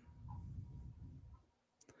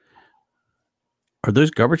 Are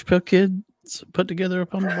those Garbage Pail Kids put together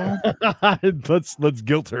up on the wall? let's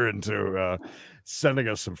guilt her into sending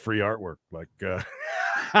us some free artwork, like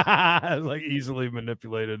like easily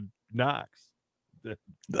manipulated Knox.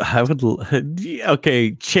 I would.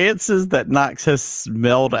 Okay, chances that Knox has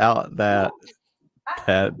smelled out that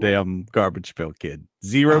damn Garbage Pail Kid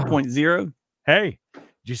 0.0. Hey, did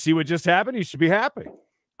you see what just happened? You should be happy.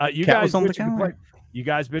 You Cat guys was on the bitch and counter. complain. You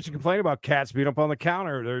guys bitch and complain about cats being up on the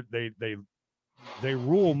counter. They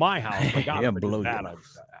rule my house. My God, Yeah, if they did blow that,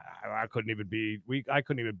 your I couldn't even be. I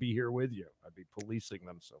couldn't even be here with you. I'd be policing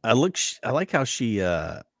them. So I like how she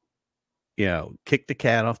kicked the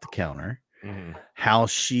cat off the counter. Mhm. How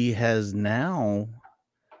she has now,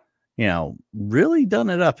 really done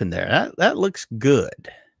it up in there. That looks good,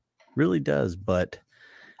 really does. But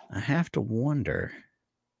I have to wonder.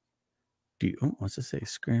 What's it say?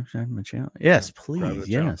 Screenshot my channel. Yes, please.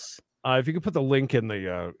 Yes. If you could put the link in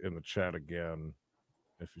the chat again,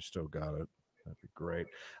 if you still got it, that'd be great.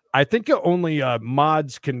 I think only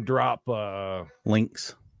mods can drop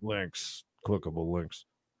Links, clickable links.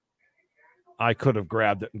 I could have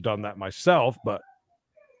grabbed it and done that myself, but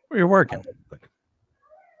you're working.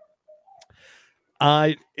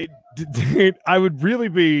 I would really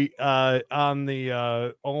be on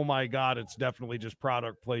the oh my God, it's definitely just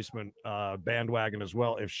product placement bandwagon as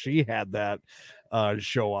well if she had that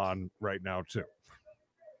show on right now too.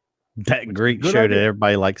 That great show that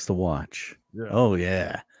everybody likes to watch. Yeah. Oh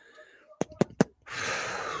yeah.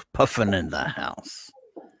 Puffing in the house.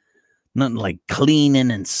 Nothing like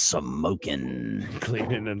cleaning and smoking.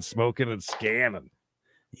 Cleaning and smoking and scanning.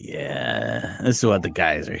 Yeah. This is what the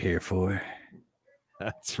guys are here for.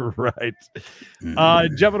 That's right.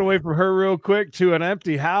 Jumping away from her real quick to an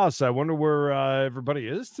empty house. I wonder where everybody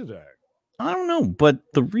is today. I don't know. But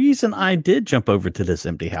the reason I did jump over to this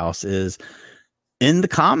empty house is in the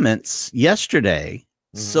comments yesterday,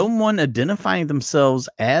 someone identifying themselves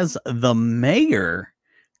as the mayor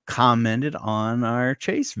commented on our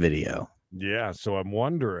chase video. Yeah, so I'm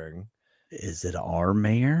wondering, is it our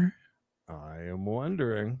mayor? I am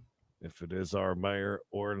wondering if it is our mayor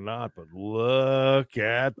or not. But look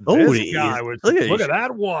at this guy. Look at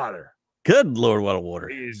that water. Good Lord, what a water.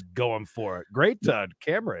 He's going for it. Great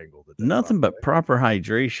camera angle. Nothing but proper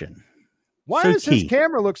hydration. Why does his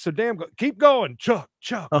camera look so damn good? Keep going. Chuck.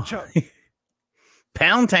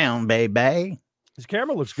 Pound Town, baby. His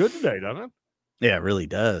camera looks good today, doesn't it? Yeah, it really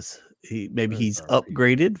does. Maybe he's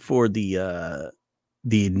upgraded for the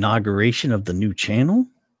inauguration of the new channel.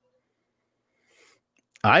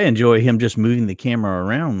 I enjoy him just moving the camera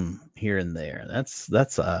around here and there.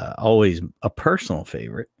 That's always a personal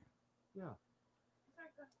favorite.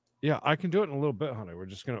 Yeah, I can do it in a little bit, honey. We're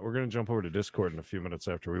gonna jump over to Discord in a few minutes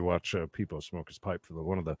after we watch Peepo smoke his pipe for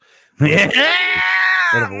one of the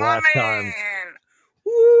last times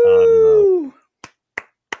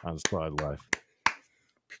on Spiedlife.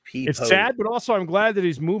 It's sad, but also I'm glad that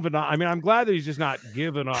he's moving on. I mean, I'm glad that he's just not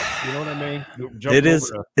giving up. You know what I mean?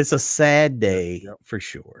 It's a sad day for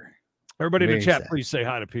sure. Everybody in the chat, please say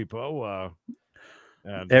hi to Peepo.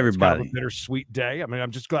 And everybody, it's kind of a bittersweet day. I mean, I'm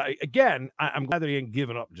just glad. Again, I'm glad that he ain't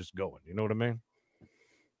giving up and just going. You know what I mean?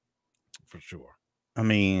 For sure. I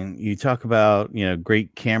mean, you talk about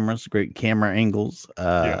great cameras, great camera angles.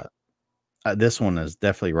 This one is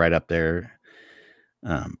definitely right up there.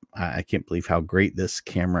 I can't believe how great this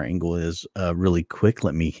camera angle is. Really quick,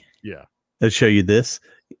 let's show you this.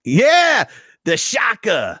 Yeah, the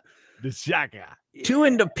Shaka. Yeah, two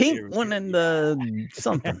in the pink, one in the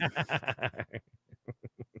something.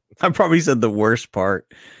 I probably said the worst part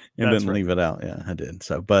and didn't leave it out. Yeah, I did.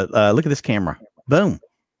 So, but look at this camera. Boom.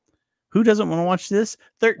 Who doesn't want to watch this?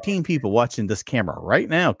 13 people watching this camera right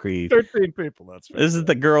now, Creed. 13 people. That's fantastic. This is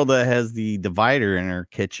the girl that has the divider in her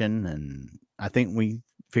kitchen, and I think we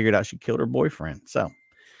figured out she killed her boyfriend. So,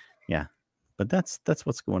 yeah, but that's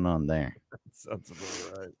what's going on there. Sounds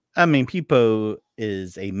about right. I mean, Peepo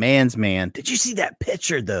is a man's man. Did you see that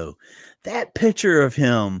picture though? That picture of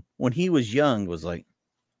him when he was young was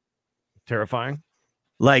terrifying.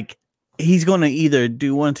 Like he's going to either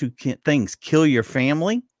do one of two things: kill your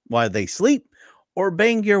family while they sleep, or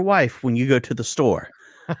bang your wife when you go to the store.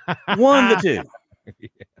 One of the two.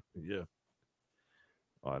 Yeah.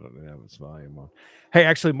 Oh, I don't have its volume on. Hey,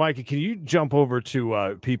 actually, Mikey, can you jump over to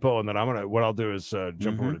Peepo, and then what I'll do is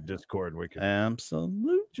jump over to Discord, and we can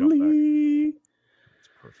absolutely jump back. That's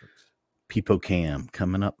perfect. Peepo Cam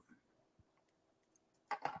coming up.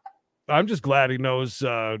 I'm just glad he knows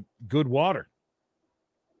good water.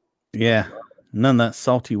 Yeah, none of that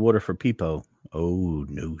salty water for Peepo. Oh,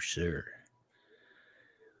 no, sir.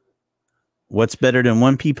 What's better than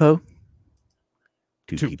one Peepo?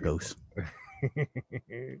 Two Peepos.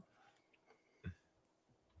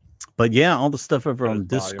 But yeah, all the stuff over on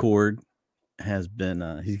Discord has been.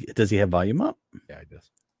 Does he have volume up? Yeah, he does.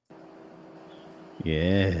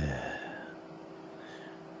 Yeah.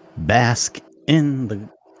 Bask in the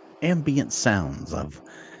ambient sounds of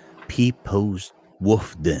Peepo's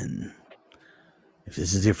Wolf Den. If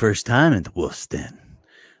this is your first time at the Wolf's Den,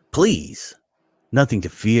 please, nothing to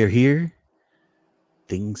fear here.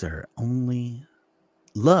 Things are only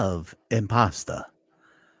love and pasta.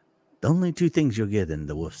 The only two things you'll get in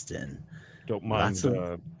the Wolf's Den. Don't mind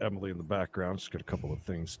Emily in the background. She's got a couple of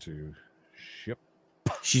things to ship.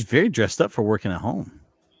 She's very dressed up for working at home.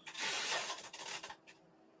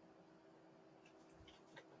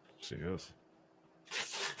 She is.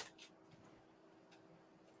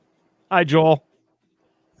 Hi, Joel.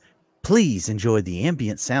 Please enjoy the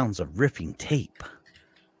ambient sounds of ripping tape.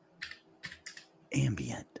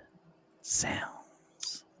 Ambient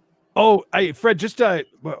sounds. Oh, hey, Fred, just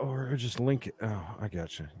or just link it. Oh, I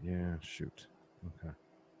got you. Yeah, shoot. Okay.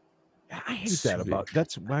 I hate that about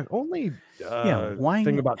that's my only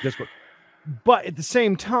thing about Discord. But at the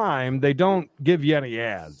same time, they don't give you any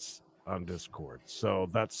ads on Discord, so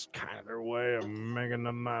that's kind of their way of making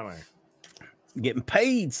the money. Getting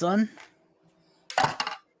paid, son.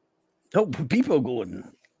 Oh, people going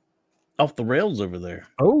off the rails over there.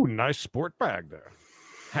 Oh, nice sport bag there.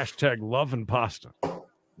 Hashtag love and pasta.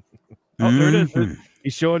 Oh, there it is.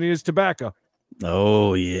 He's showing you his tobacco.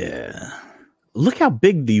 Oh, yeah. Look how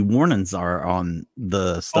big the warnings are on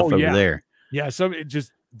the stuff over there. Yeah, so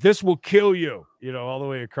this will kill you, all the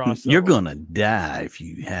way across. You're going to die if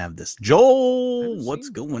you have this. Joel, what's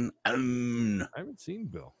going on? I haven't seen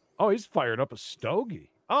Bill. Oh, he's fired up a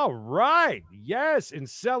stogie. All right. Yes, in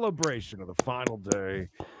celebration of the final day.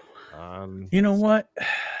 You know what?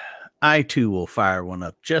 I, too, will fire one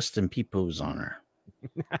up just in Peepo's honor.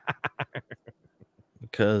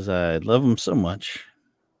 Because I love him so much.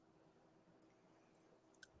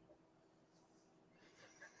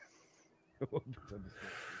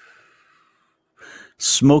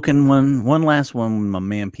 Smoking one last one with my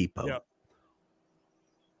man Peepo. Yep.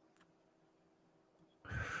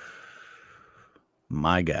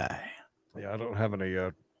 My guy. Yeah, I don't have any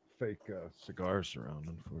fake cigars around,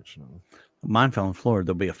 unfortunately. Mine fell on the floor.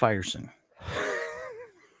 There'll be a fire soon.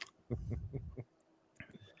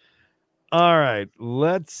 All right,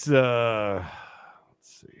 let's see here.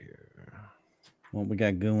 What we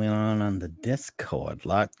got going on the Discord?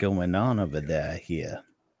 Lot going on over there here.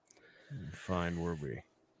 Find where we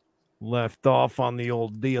left off on the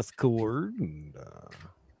old Discord and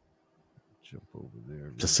jump over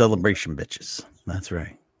there. It's a celebration, bitches. That's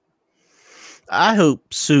right. I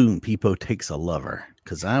hope soon Peepo takes a lover,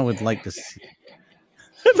 because I would like to see.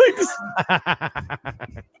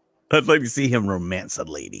 I'd like to see him romance a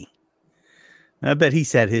lady. I bet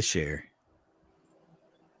he's had his share.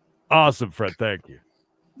 Awesome, Fred. Thank you.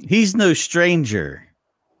 He's no stranger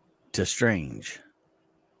to strange.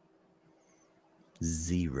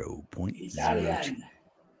 0.02.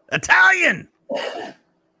 Italian.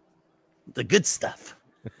 The good stuff.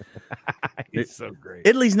 He's so great.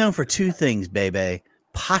 Italy's known for two things, baby: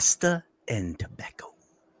 pasta and tobacco.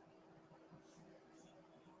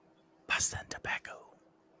 Pasta and tobacco.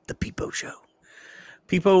 The Peepo Show.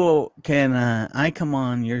 Peepo, can I come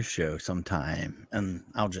on your show sometime? And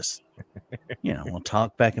I'll just, we'll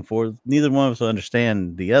talk back and forth. Neither one of us will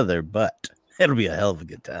understand the other, but it'll be a hell of a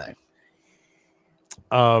good time.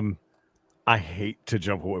 I hate to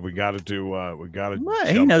jump away. We got to do. We got to. Well,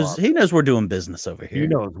 he knows. He knows we're doing business over here. He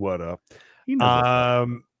knows what up. He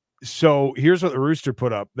knows so here's what the Rooster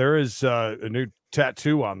put up. There is a new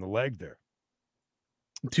tattoo on the leg there.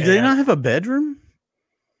 Do they not have a bedroom?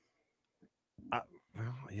 Well,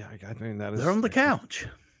 yeah, I mean that is. They're on the couch.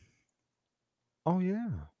 Oh yeah.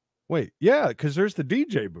 Wait, yeah, because there's the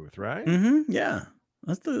DJ booth, right? Mm-hmm. Yeah,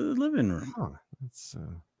 that's the living room. Huh. That's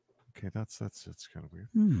okay. That's kind of weird.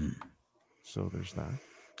 So there's that.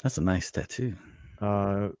 That's a nice tattoo.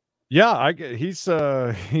 Yeah, I get. He's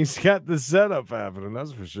got the setup happening.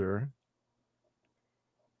 That's for sure.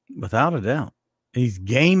 Without a doubt, he's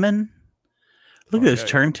gaming. Look at this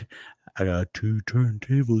turn. I got 2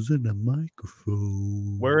 turntables and a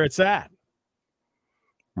microphone. Where it's at?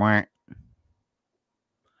 How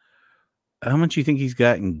much you think he's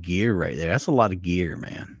got in gear right there? That's a lot of gear,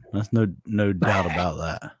 man. That's no doubt about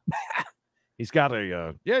that. He's got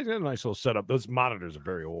a he's got a nice little setup. Those monitors are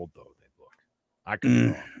very old though. They look. I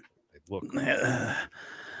could. They look.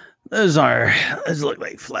 Those look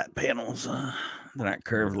like flat panels. They're not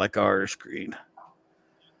curved like ours, Creed.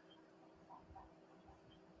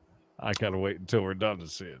 I gotta wait until we're done to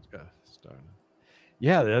see it.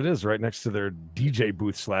 Yeah, that is right next to their DJ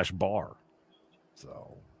booth / bar.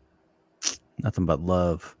 So nothing but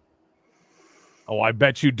love. Oh, I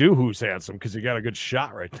bet you do. Who's handsome? Because you got a good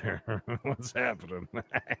shot right there. What's happening?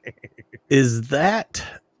 Is that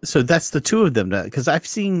so? That's the 2 of them. Because I've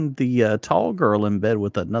seen the tall girl in bed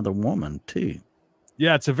with another woman too.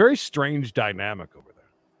 Yeah, it's a very strange dynamic over there.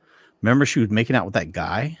 Remember, she was making out with that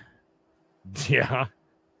guy. Yeah.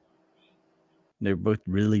 They're both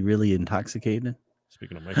really, really intoxicated.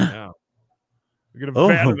 Speaking of making out, look at him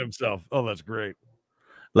fanning himself. Oh, that's great.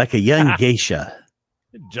 Like a young geisha.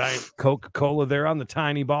 Giant Coca-Cola there on the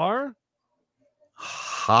tiny bar.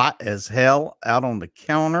 Hot as hell out on the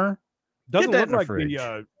counter. Doesn't look like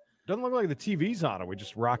the TV's on it. We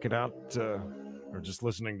just rock it out, or just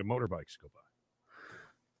listening to motorbikes go by.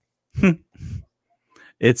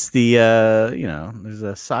 It's the there's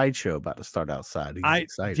a sideshow about to start outside. He's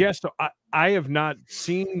excited. Yes, so I have not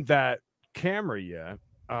seen that camera yet.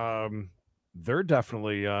 They're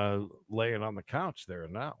definitely laying on the couch there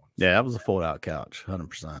now. Yeah, that was a fold-out couch,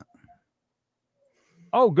 100%.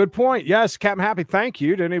 Oh, good point. Yes, Captain Happy, thank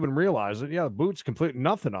you. Didn't even realize it. Yeah, the boot's completely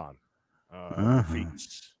nothing on. Feet.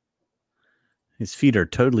 His feet are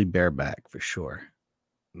totally bareback for sure.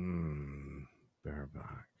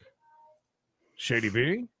 Bareback. Shady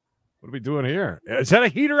V, what are we doing here? Is that a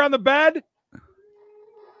heater on the bed?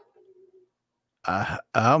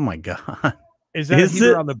 Oh my God. Is that a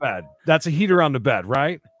heater on the bed? That's a heater on the bed,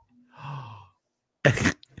 right?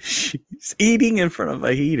 She's eating in front of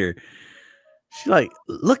a heater. She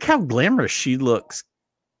look how glamorous she looks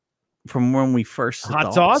from when we first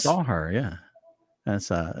saw her. Yeah.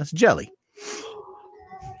 That's jelly.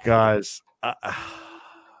 Guys. Wow.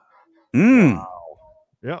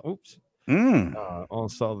 Yeah, oops. All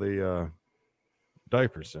saw the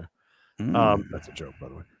diapers there. That's a joke, by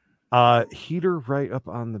the way. Heater right up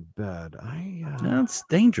on the bed. That's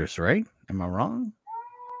dangerous, right? Am I wrong?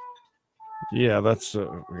 Yeah, that's we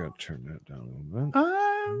gotta turn that down a little bit.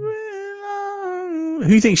 Who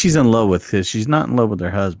do you think she's in love with? Because she's not in love with her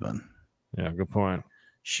husband. Yeah, good point.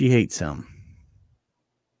 She hates him.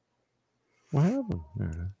 What happened?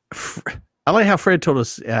 I like how Fred told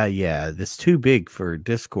us, this is too big for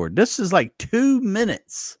Discord. This is like 2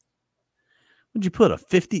 minutes. Would you put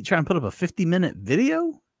try and put up a 50-minute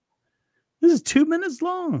video? This is 2 minutes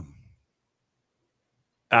long.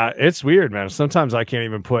 It's weird, man. Sometimes I can't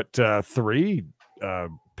even put 3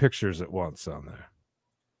 pictures at once on there.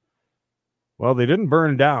 Well, they didn't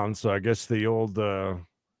burn down, so I guess the old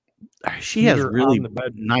she has really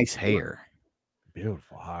nice hair.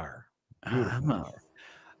 Beautiful hair. Beautiful hair.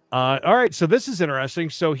 All right, so this is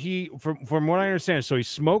interesting. So he, from what I understand, so he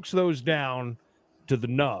smokes those down to the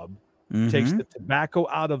nub, takes the tobacco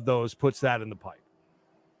out of those, puts that in the pipe.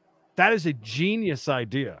 That is a genius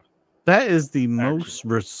idea. That is the most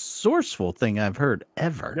resourceful thing I've heard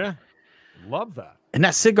ever. Yeah, love that. And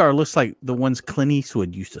that cigar looks like the ones Clint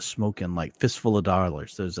Eastwood used to smoke in, like Fistful of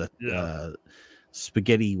Dollars. Those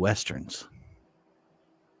spaghetti westerns.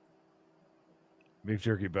 Beef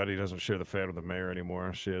Jerky Betty doesn't share the fan with the mayor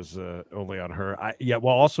anymore. She is only on her.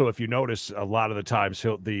 Well, also, if you notice, a lot of the times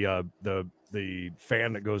the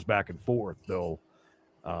fan that goes back and forth, they'll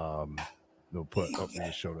put. Oh,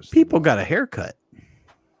 they showed us. People got a haircut.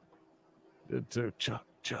 Chuck.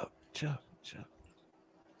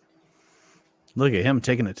 Look at him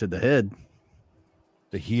taking it to the head.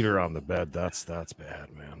 The heater on the bed. That's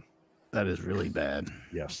bad, man. That is really bad.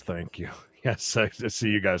 Yes, thank you. Yes, I see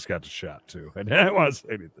you guys got the shot too. And I want to say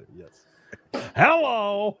anything. Yes.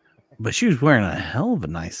 Hello. But she was wearing a hell of a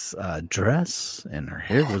nice dress, and her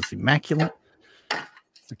hair was immaculate.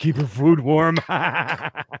 to keep her food warm. You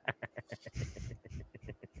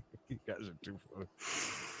guys are too funny.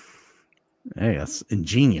 Hey, that's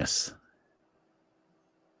ingenious.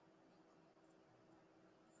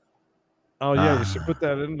 Oh yeah, you should put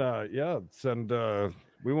that in. Yeah, send.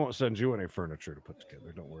 We won't send you any furniture to put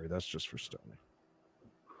together. Don't worry, that's just for Stoney.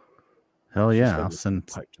 Hell She'll yeah, send I'll you send.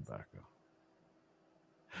 pipe tobacco.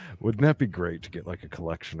 Wouldn't that be great to get like a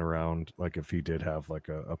collection around? Like if he did have like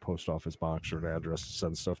a post office box or an address to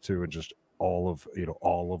send stuff to, and just all of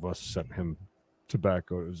us sent him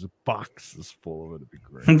tobacco. There's boxes full of it. It'd be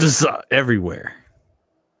great. Just everywhere.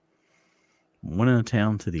 One in a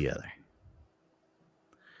town to the other.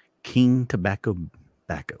 King Tobacco.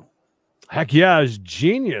 Heck yeah, it's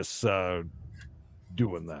genius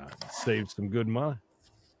doing that. Saved some good money.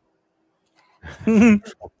 Do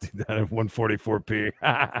that at 144p.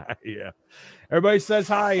 Yeah. Everybody says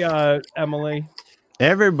hi, Emily.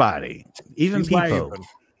 Everybody, even She's people. waving.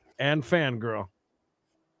 And Fangirl.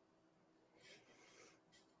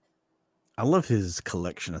 I love his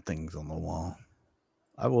collection of things on the wall.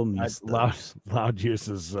 I will miss those. Loud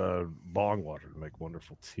uses bong water to make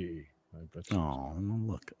wonderful tea. Oh,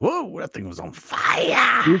 look. Whoa, that thing was on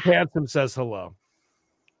fire. Steve Handsome says hello.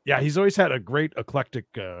 Yeah, he's always had a great eclectic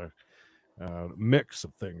mix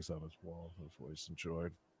of things on his wall. I've always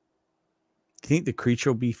enjoyed. Do you think the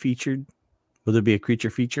creature will be featured? Will there be a creature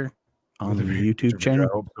feature on the YouTube channel?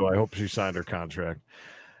 I hope so. I hope she signed her contract.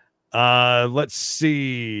 Let's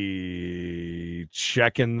see.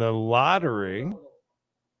 Checking the lottery.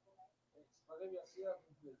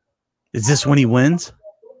 Is this when he wins?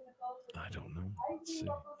 I don't know. Let's see.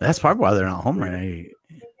 That's probably why they're not home right now.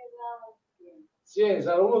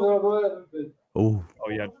 Oh,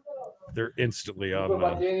 yeah. They're instantly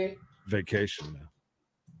on vacation now.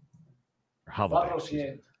 Or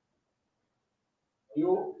holiday.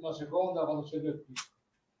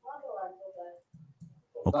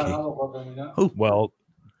 okay. Oh, well,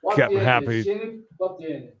 kept happy.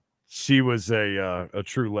 She was a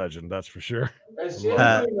true legend, that's for sure.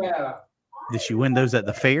 Did she win those at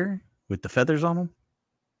the fair with the feathers on them?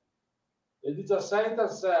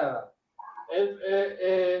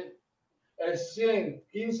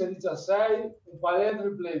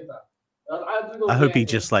 I hope he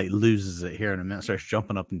just like loses it here in a minute, starts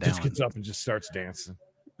jumping up and down. Just gets up and just starts dancing.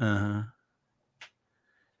 Uh-huh.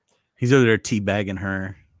 He's over there teabagging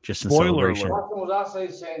her just in celebration.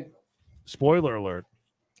 Spoiler alert.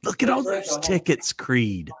 Look at all those tickets,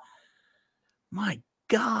 Creed. My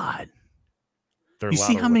God. You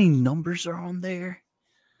see how many numbers are on there?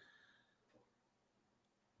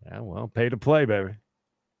 Yeah, well, pay to play, baby.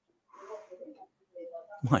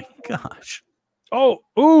 My gosh. Oh,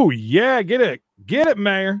 ooh, yeah, get it. Get it,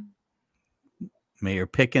 Mayor. Mayor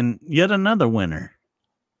picking yet another winner.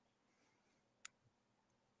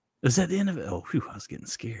 Is that the end of it? Oh, whew, I was getting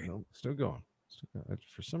scared. No, still going.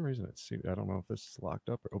 For some reason, I don't know if this is locked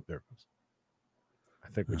up or there it goes. I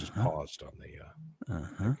think we just paused on the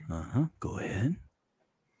Go ahead.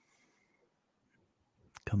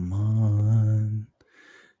 Come on.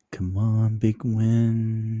 Come on, big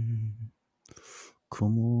win.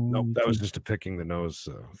 Come on. Nope, that was just a picking the nose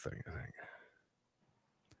thing, I think.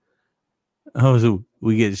 Oh, so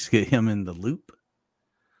we just get him in the loop?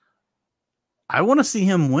 I want to see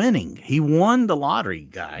him winning. He won the lottery,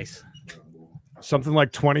 guys. Something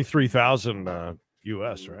like 23,000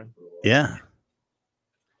 US, right? Yeah.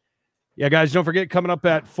 Yeah, guys, don't forget, coming up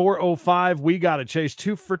at 4:05, we got to chase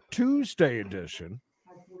 2 for Tuesday edition.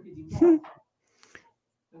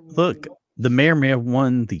 Look, the mayor may have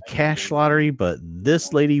won the cash lottery, but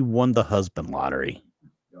this lady won the husband lottery.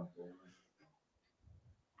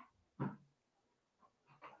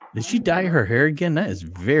 Did she dye her hair again? That is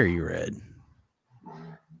very red.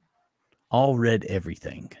 All red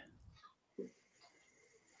everything.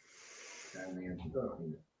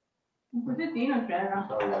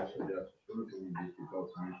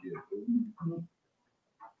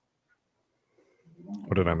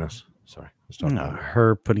 What did I miss? Sorry.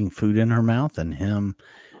 Her putting food in her mouth and him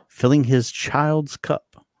filling his child's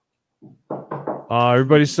cup.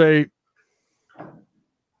 Everybody say,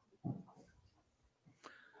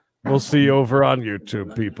 we'll see you over on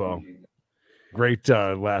YouTube, people. Great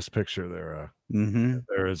last picture there.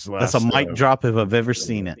 There is last. That's a mic drop if I've ever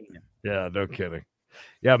seen it. Yeah, no kidding.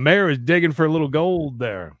 Yeah, Mayor is digging for a little gold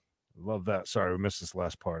there. Love that. Sorry, we missed this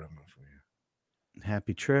last part.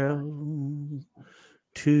 Happy trail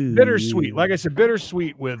to bittersweet. Like I said,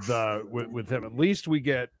 bittersweet with him. At least we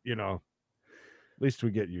get,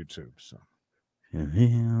 YouTube. So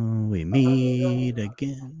we meet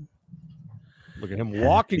again. Look at him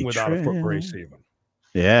walking without a foot brace even.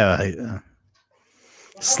 Yeah.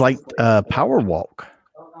 Slight power walk.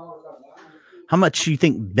 How much do you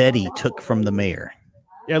think Betty took from the mayor?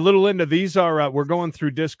 Yeah, little Linda, these are we're going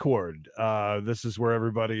through Discord. This is where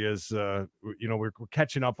everybody is we're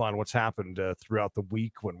catching up on what's happened throughout the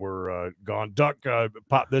week when we're gone. Duck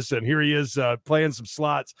pop this in. Here he is playing some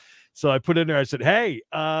slots. So I put in there, I said, hey,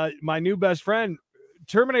 my new best friend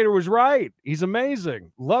Terminator was right. He's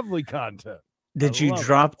amazing. Lovely content. Did you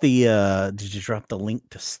drop the link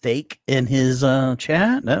to Steak in his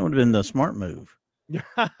chat? That would have been the smart move.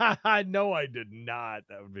 No, I did not.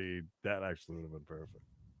 That actually would have been perfect.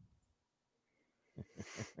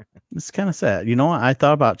 It's kind of sad. You know what? I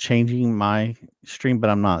thought about changing my stream, but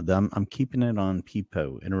I'm not. I'm keeping it on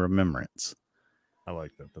Peepo in remembrance. I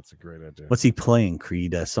like that. That's a great idea. What's he playing,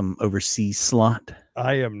 Creed? Some overseas slot?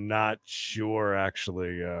 I am not sure,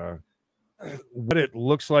 actually. What it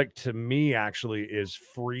looks like to me, actually, is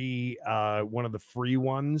free. One of the free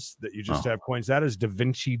ones that you just have coins. That is Da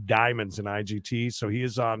Vinci Diamonds in IGT. So he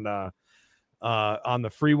is on the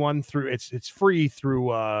free one through. It's free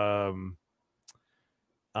through.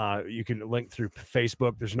 You can link through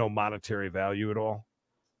Facebook. There's no monetary value at all.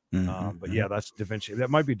 But yeah, that's Da Vinci. That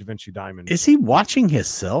might be Da Vinci Diamond. Is he watching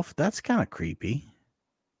himself? That's kind of creepy.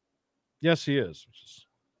 Yes, he is. Which is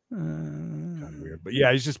kind of weird. But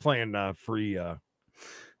yeah, he's just playing free.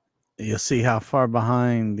 You'll see how far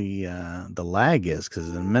behind the lag is, because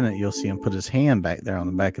in a minute you'll see him put his hand back there on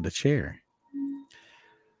the back of the chair.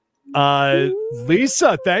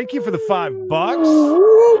 Lisa, thank you for the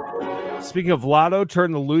 $5. Speaking of Lotto,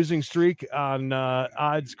 turn the losing streak on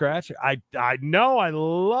Odd Scratch. I know, I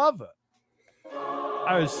love it.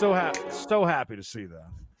 I was so happy to see that.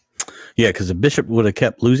 Yeah, because the bishop would have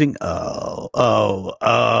kept losing. Oh,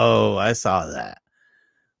 I saw that.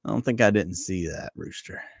 I don't think I didn't see that,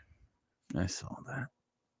 Rooster. I saw that.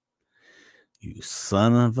 You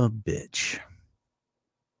son of a bitch.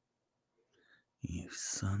 You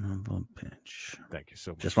son of a bitch. Thank you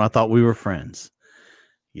so much. Just when I thought we were friends,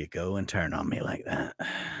 you go and turn on me like that.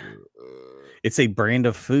 It's a brand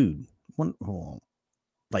of food.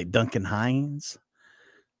 Like Duncan Hines.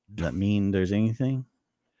 Does that mean there's anything?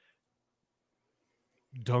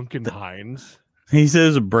 Duncan Hines? He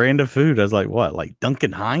says a brand of food. I was like, what? Like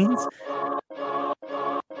Duncan Hines?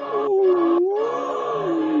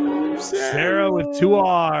 Ooh, Sarah with 2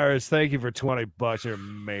 R's. Thank you for $20. You're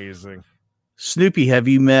amazing. Snoopy, have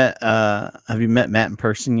you met Matt in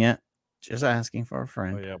person yet? Just asking for a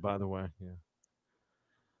friend. Oh yeah, by the way, yeah.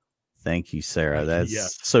 Thank you, Sarah.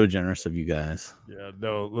 That's so generous of you guys. Yeah,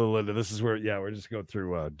 no, little Linda, this is where we're just going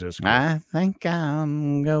through Discord. I think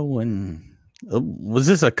I'm going. Was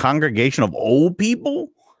this a congregation of old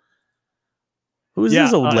people? Who is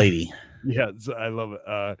this old lady? Yeah, I love it.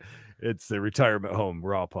 It's the retirement home.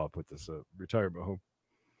 Raw Pop put this retirement home.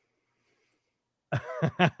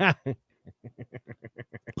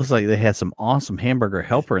 Looks like they had some awesome hamburger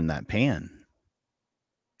helper in that pan.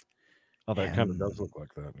 Oh, that kind of does look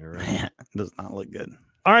like that. You're right. Man, it does not look good.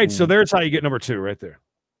 All right, so there's how you get number 2 right there.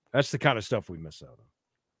 That's the kind of stuff we miss out on.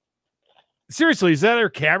 Seriously, is that her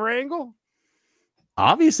camera angle?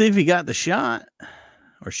 Obviously, if he got the shot,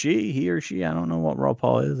 or he or she, I don't know what Raw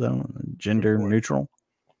Paul is. I don't know, gender neutral.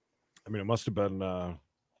 I mean, it must have been,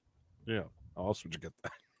 yeah. How else would you get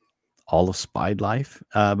that? All of Spiedlife.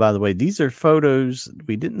 By the way, these are photos.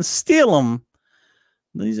 We didn't steal them.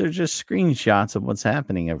 These are just screenshots of what's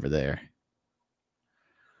happening over there.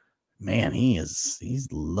 Man, he's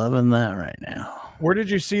loving that right now. Where did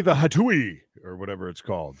you see the hatui or whatever it's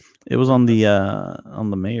called? It was on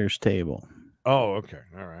the mayor's table. Oh, okay.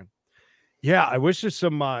 All right. Yeah, I wish there's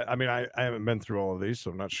some I mean, I haven't been through all of these,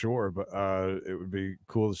 so I'm not sure, but it would be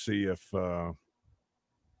cool to see if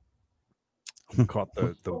he caught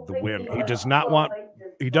the win. He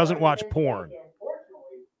doesn't watch porn.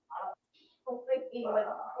 He went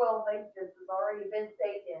 12 inches has already been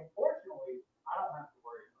taken. Fortunately, I don't have to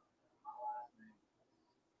worry about my last name.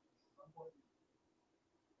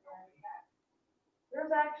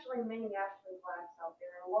 There's actually many Ashley Blacks out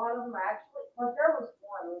there. A lot of them actually, like there was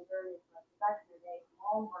one who was very impressive. Back in the day,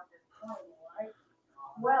 mom worked at the carnival, right?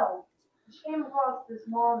 Well, she came across this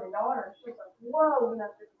mom and daughter, and she was like, whoa,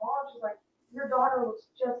 this mom, she's like, your daughter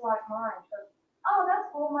looks just like mine. She goes, oh,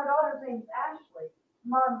 that's cool. My daughter's name's Ashley.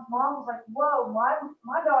 My mom was like, whoa, my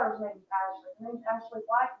daughter's name is Ashley. Her name's Ashley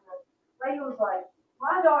Black. And the lady was like,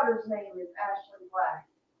 my daughter's name is Ashley Black.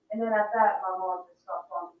 And then at that, my mom just stopped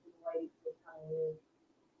talking to the lady. It was kind of weird.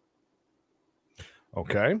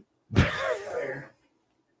 Okay.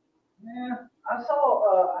 Yeah, I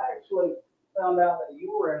saw, I actually found out that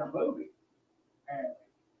you were in a movie. And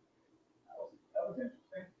that was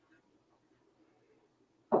interesting.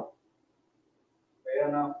 Yeah,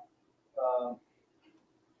 no,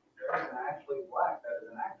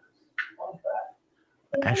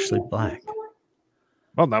 Ashley Black.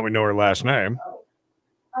 Well, now we know her last name.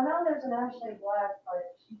 I know there's an Ashley Black,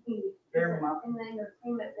 but she isn't in the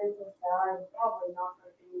entertainment business that I'm probably not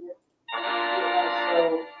going to be in. Yeah,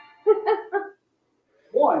 so,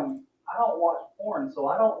 one, I don't watch porn, so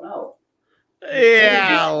I don't know.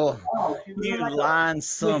 Yeah, Oh, she was you in like lying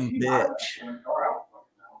some I don't bitch. know, or I don't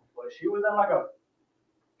fucking know, but she was in like a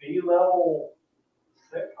B-level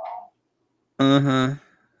sitcom.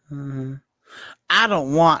 I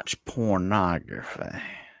don't watch pornography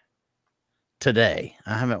today.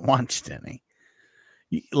 I haven't watched any.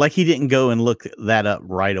 Like he didn't go and look that up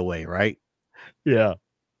right away, right? Yeah.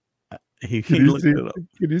 He Can looked it up.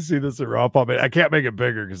 you see this at raw pop? I can't make it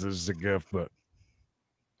bigger because this is a GIF, but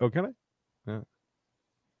can I? Yeah.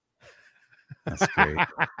 That's great.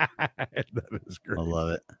 That is great. I love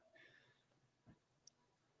it.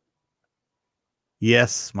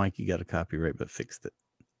 Yes, Mikey got a copyright, but fixed it.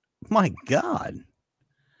 My God.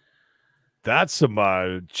 That's some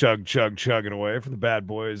chugging away from the bad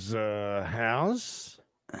boy's house.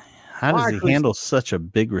 How does he handle such a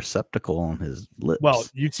big receptacle on his lips? Well,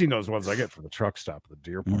 you've seen those ones I get from the truck stop at the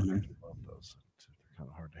deer park. Mhm. I love those. They're kind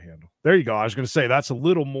of hard to handle. There you go. I was going to say that's a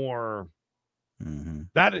little more.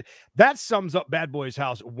 That sums up Bad Boy's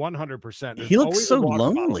house 100%. He looks so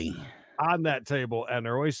lonely on that table, and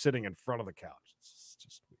they're always sitting in front of the couch. It's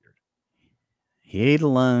just weird. He ate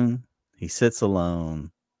alone. He sits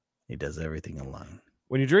alone. He does everything alone.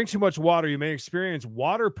 When you drink too much water, you may experience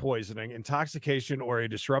water poisoning, intoxication, or a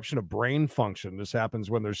disruption of brain function. This happens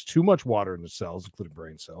when there's too much water in the cells, including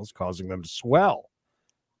brain cells, causing them to swell.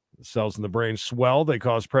 The cells in the brain swell. They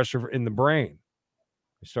cause pressure in the brain.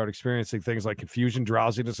 You start experiencing things like confusion,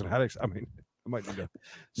 drowsiness, and headaches. I mean, I might need to.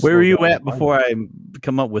 Where were you at before I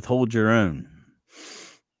come up with hold your own?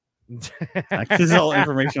 This is all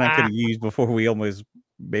information I could have used before we almost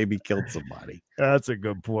maybe killed somebody. That's a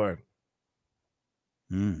good point.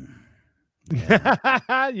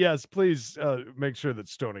 Yeah. Yes, please make sure that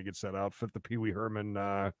Stoney gets that outfit. The Pee Wee Herman.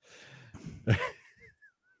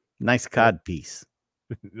 Nice cod piece.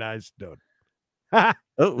 Nice dude. Oh,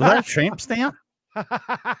 was that a tramp stamp?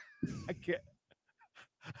 I can't.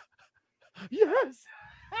 Yes,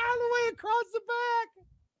 all the way across the back.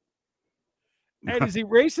 And is he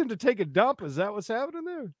racing to take a dump? Is that what's happening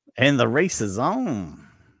there? And the race is on.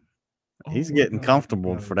 He's getting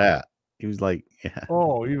comfortable for that. He was like, yeah.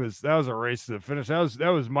 Oh, that was a race to the finish. That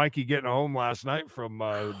was Mikey getting home last night from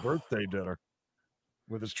birthday dinner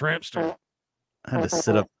with his tramp stamp. I had to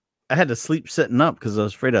sit up. I had to sleep sitting up because I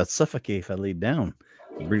was afraid I'd suffocate if I laid down.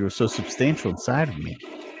 The breed was so substantial inside of me.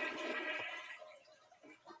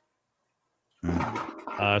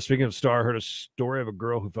 Speaking of Star, I heard a story of a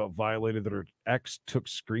girl who felt violated that her ex took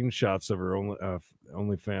screenshots of her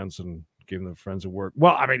OnlyFans and gave them to friends at work.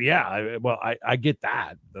 Well, I mean, yeah. I get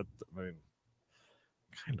that. I mean,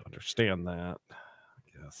 kind of understand that,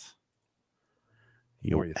 I guess.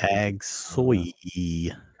 Your ag soy.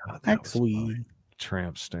 Ag soy.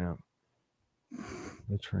 Tramp stamp.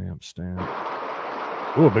 The tramp stamp.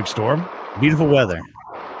 Ooh, a big storm. Beautiful weather.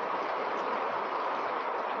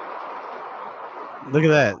 Look at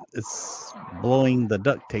that. It's blowing the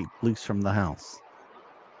duct tape loose from the house.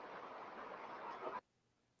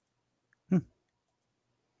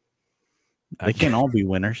 They can't all be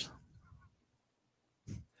winners.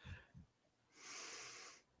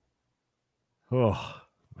 Oh,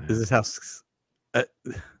 is this house?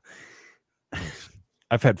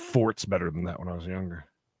 I've had forts better than that when I was younger.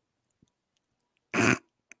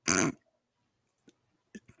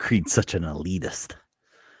 Creed's such an elitist.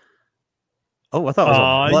 Oh, I thought it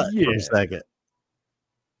was a butt for a second.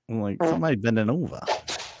 I'm like, somebody bending over.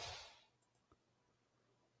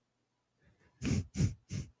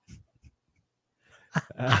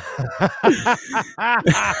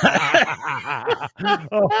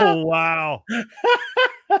 Oh, wow.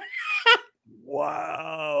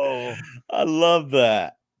 Wow. I love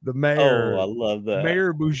that. The mayor. Oh, I love that.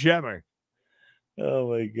 Mayor Buscemi.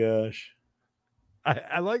 Oh, my gosh.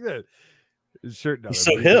 I like that. He's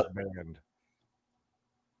so hip. Band.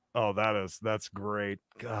 Oh, that's great.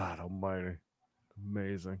 God almighty.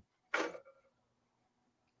 Amazing.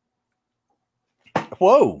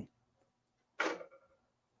 Whoa.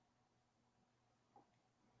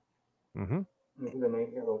 Mm-hmm.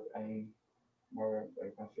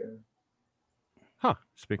 Huh. Huh.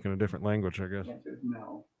 Speaking a different language, I guess.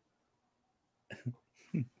 No.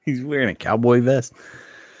 He's wearing a cowboy vest.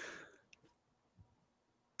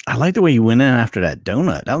 I like the way you went in after that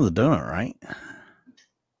donut. That was a donut, right?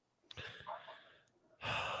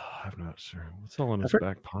 I'm not sure. What's all in his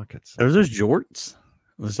back pockets? Are those jorts?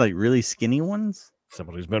 Those like really skinny ones?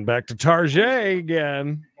 Somebody's been back to Target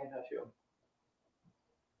again.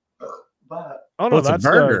 But Oh no, What's a that's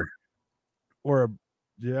burger? Or a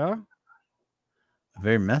yeah. A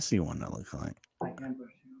very messy one, that looks like. I can brush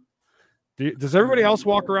you. Does everybody else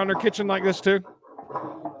walk around their kitchen like this too?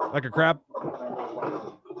 Like a crab?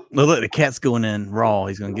 Look, the cat's going in raw.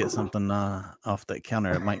 He's going to get something off that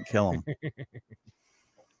counter that might kill him. It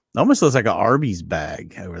almost looks like an Arby's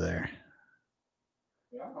bag over there.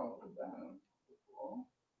 Yeah, I don't know that. Cool.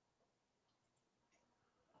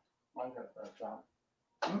 I got that shot.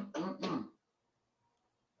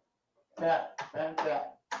 Cat.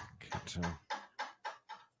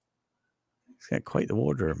 He's got quite the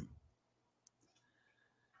wardrobe.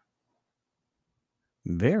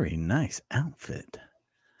 Very nice outfit.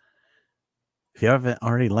 If you haven't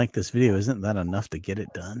already liked this video, isn't that enough to get it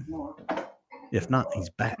done? If not, he's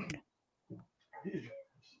back.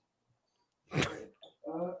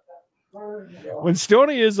 When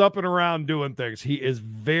Stoney is up and around doing things, he is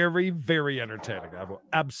very, very entertaining. I will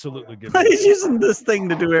absolutely give him He's using this thing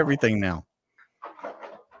to do everything now.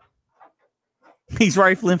 He's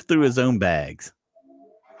rifling through his own bags.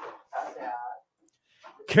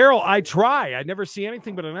 Carol, I try. I never see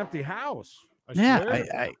anything but an empty house. I swear.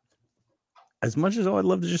 I as much as I'd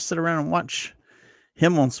love to just sit around and watch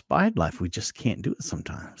him on Spiedlife, we just can't do it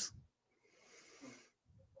sometimes.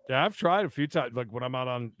 Yeah, I've tried a few times, like when I'm out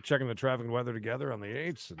on checking the traffic and weather together on the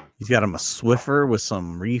 8s. And He's got him a Swiffer with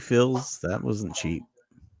some refills. That wasn't cheap.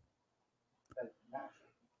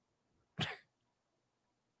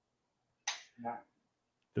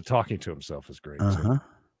 the talking to himself is great. Uh-huh.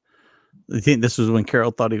 You think this was when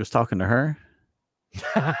Carol thought he was talking to her?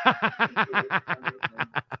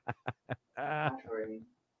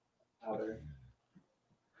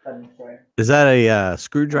 Is that a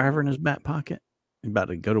screwdriver in his back pocket? You about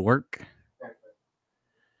to go to work?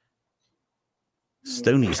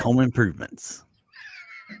 Stoney's Home Improvements.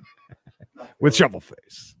 With shovel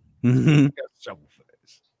face. Shovel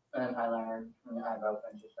face. And eyeliner and eyebrow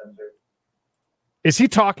pencil sensor. Is he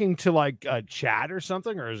talking to like a chat or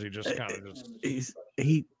something, or is he just kind of just?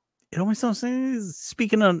 It almost sounds like he's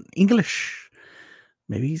speaking in English.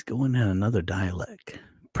 Maybe he's going in another dialect,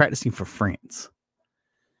 practicing for France.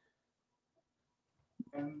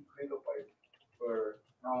 And cradle pipe for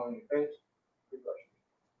not only face, refreshing.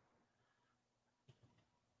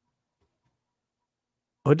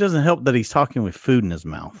 Well, it doesn't help that he's talking with food in his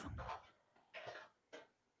mouth.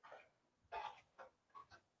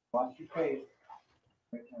 Wash your face.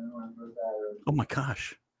 Remember that Oh my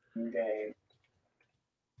gosh. every day.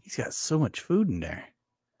 He's got so much food in there.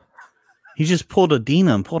 He just pulled a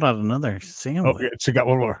Dina and pulled out another sandwich. Oh, yeah, she got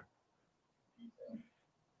one more.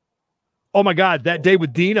 Oh my God, that day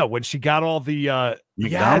with Dina when she got all the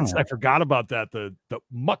McDonald's. I forgot about that. The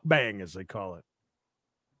mukbang, as they call it.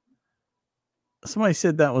 Somebody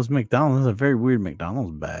said that was McDonald's. That's a very weird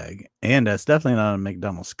McDonald's bag. And that's definitely not a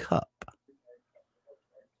McDonald's cup.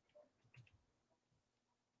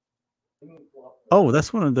 Oh,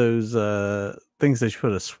 that's one of those things that you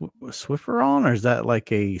put a Swiffer on, or is that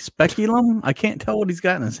like a speculum? I can't tell what he's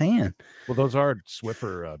got in his hand. Well, those are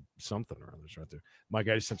Swiffer something or others right there. My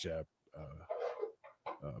guy sent you a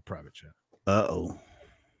private chat. Uh-oh.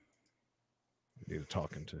 You need a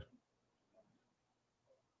talking to.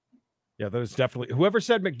 Yeah, that is definitely. Whoever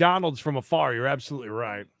said McDonald's from afar, you're absolutely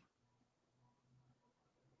right.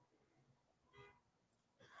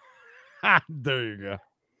 There you go.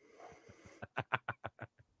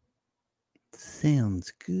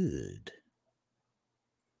 Sounds good.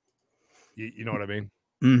 You know what I mean?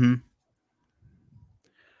 Mm-hmm.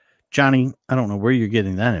 Johnny, I don't know where you're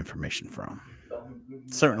getting that information from.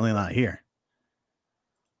 Certainly not here.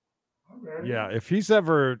 Yeah, if he's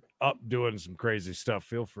ever up doing some crazy stuff,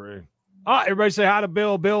 feel free. Everybody say hi to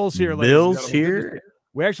Bill. Bill's here. Bill's here.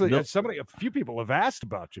 We actually Bill. a few people have asked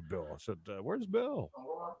about you, Bill. I said, where's Bill?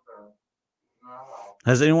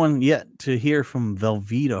 Has anyone yet to hear from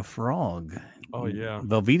Velveeta Frog? Oh, yeah.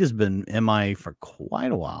 Velveeta's been MIA for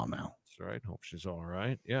quite a while now. That's right. Hope she's all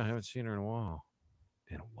right. Yeah, I haven't seen her in a while.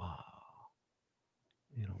 Wait a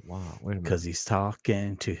minute. Because he's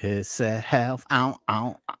talking to himself. Ow,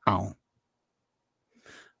 ow, ow.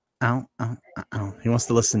 Ow, ow, ow. He wants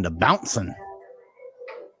to listen to bouncing.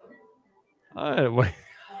 Wait.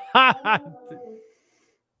 I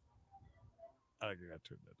got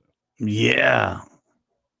turned that down. Yeah.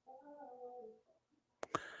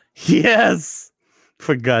 Yes.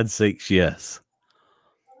 For God's sakes, yes.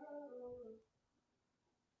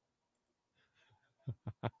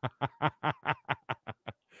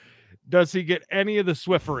 Does he get any of the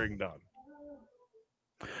Swiffering done?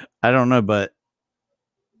 I don't know, but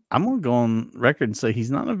I'm gonna go on record and say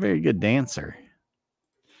he's not a very good dancer.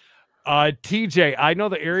 TJ, I know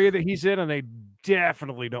the area that he's in, and they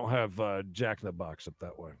definitely don't have Jack in the Box up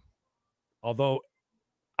that way. Although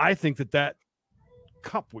I think that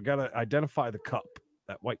cup, we got to identify the cup,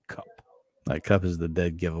 that white cup. That cup is the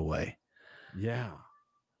dead giveaway. Yeah.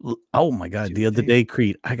 Oh my God. The other day,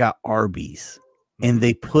 Creed, I got Arby's and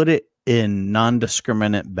they put it in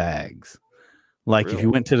non-discriminate bags. Like if you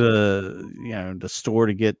went to the store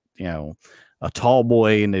to get, a tall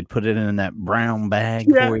boy and they'd put it in that brown bag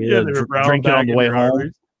for you to drink it on the way home.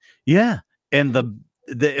 Arby's. Yeah. And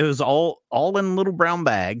it was all in little brown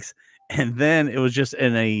bags. And then it was just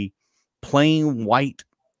in a plain white,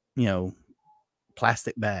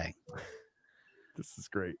 plastic bag. This is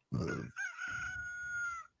great.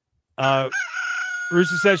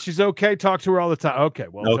 Rusi says she's okay. Talk to her all the time. Okay.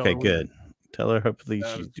 Well, okay, good. Tell her hopefully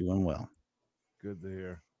she's doing well. Good to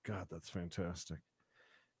hear. God, that's fantastic.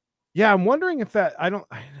 Yeah, I'm wondering if that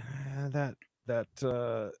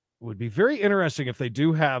would be very interesting if they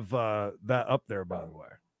do have that up there, by the way.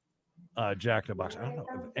 Jack in the Box. I don't know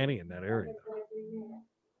of any in that area.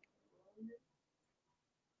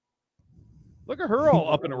 Look at her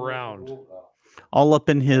all up and around. All up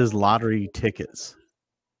in his lottery tickets.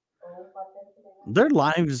 Their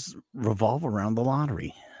lives revolve around the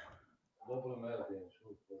lottery.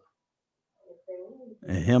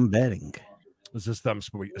 And him betting. Is this them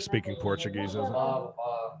speaking Portuguese, is it?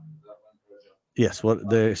 Yes,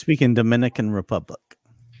 they're speaking Dominican Republic.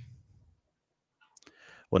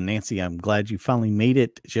 Well, Nancy, I'm glad you finally made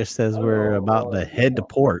it just as we're about to head to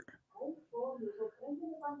port.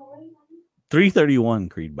 3:31,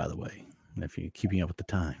 Creed, by the way, if you're keeping up with the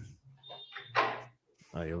time.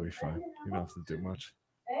 Oh, you'll be fine. You don't have to do much.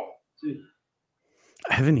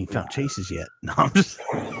 I haven't even found chases yet. No, I'm just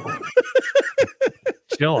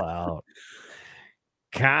chill out.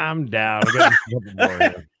 Calm down. We got a couple more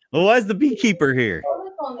here. Well, why is the beekeeper here?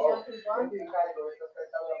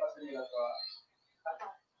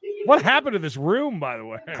 What happened to this room, by the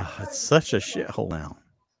way? Oh, it's such a shithole now.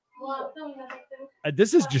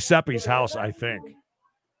 This is Giuseppe's house, I think.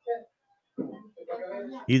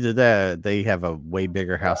 Either that, they have a way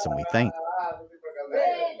bigger house than we think.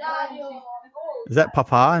 Is that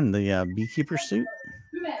Papa in the beekeeper suit?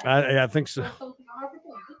 I think so.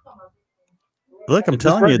 Look, I'm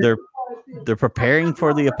telling you, they're preparing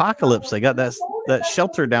for the apocalypse. They got that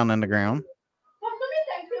shelter down in the ground.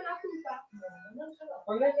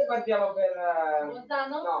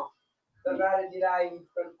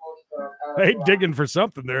 They digging for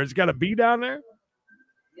something there. It's got a bee down there.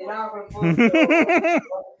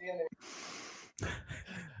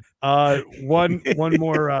 One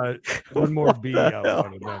more bee.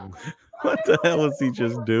 What the hell is he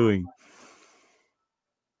just doing?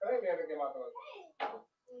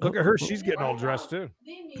 Look at her. She's getting all dressed too.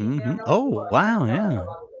 Mm-hmm. Oh, wow. Yeah.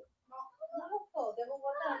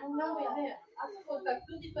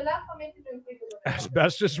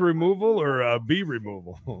 Asbestos removal or bee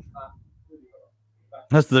removal?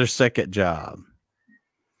 That's their second job.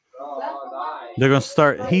 They're going to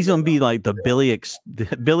start. He's going to be like the Billy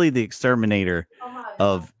the Exterminator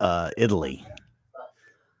of Italy.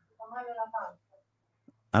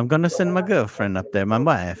 I'm going to send my girlfriend up there, my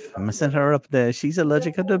wife. I'm going to send her up there. She's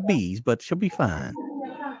allergic to the bees, but she'll be fine.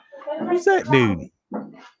 Who's that dude?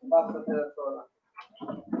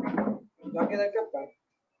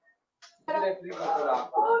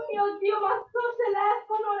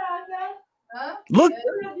 Look,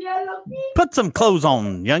 put some clothes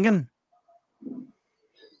on, youngin.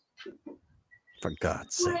 For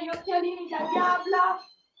God's sake.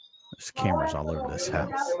 There's cameras all over this house.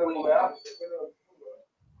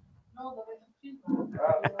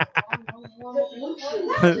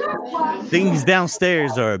 Things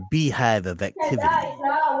downstairs are a beehive of activity.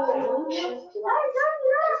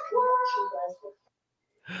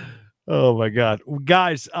 Oh my God,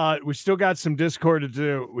 guys, we still got some Discord to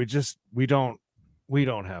do. We don't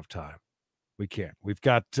have time. We can't. We've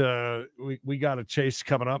got we got a chase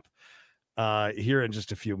coming up here in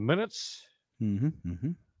just a few minutes.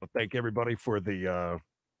 Well, thank everybody for the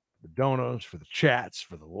donos, for the chats,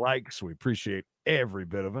 for the likes. We appreciate every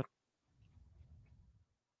bit of it.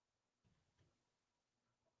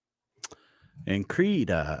 And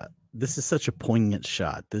Creed, this is such a poignant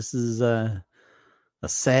shot. This is a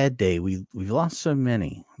sad day. We've lost so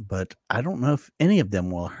many, but I don't know if any of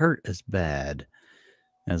them will hurt as bad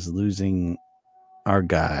as losing our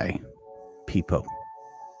guy, Peepo.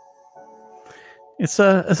 It's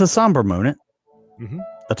a somber moment,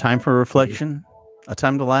 a time for reflection, a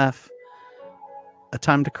time to laugh, a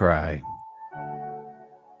time to cry.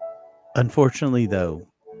 Unfortunately, though,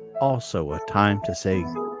 also a time to say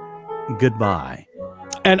goodbye.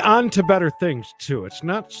 And on to better things, too. It's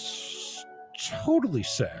not totally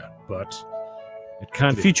sad, but it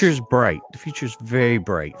kind of The future's bright. The future's very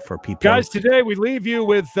bright for people. Guys, today we leave you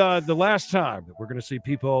with the last time that we're going to see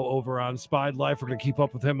people over on Spiedlife. We're going to keep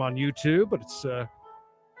up with him on YouTube, but it's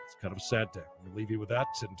kind of a sad day. We'll leave you with that,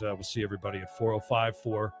 and we'll see everybody at 4:05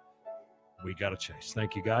 for We Gotta Chase.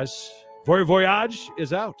 Thank you, guys. Voyeur Voyage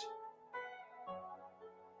is out.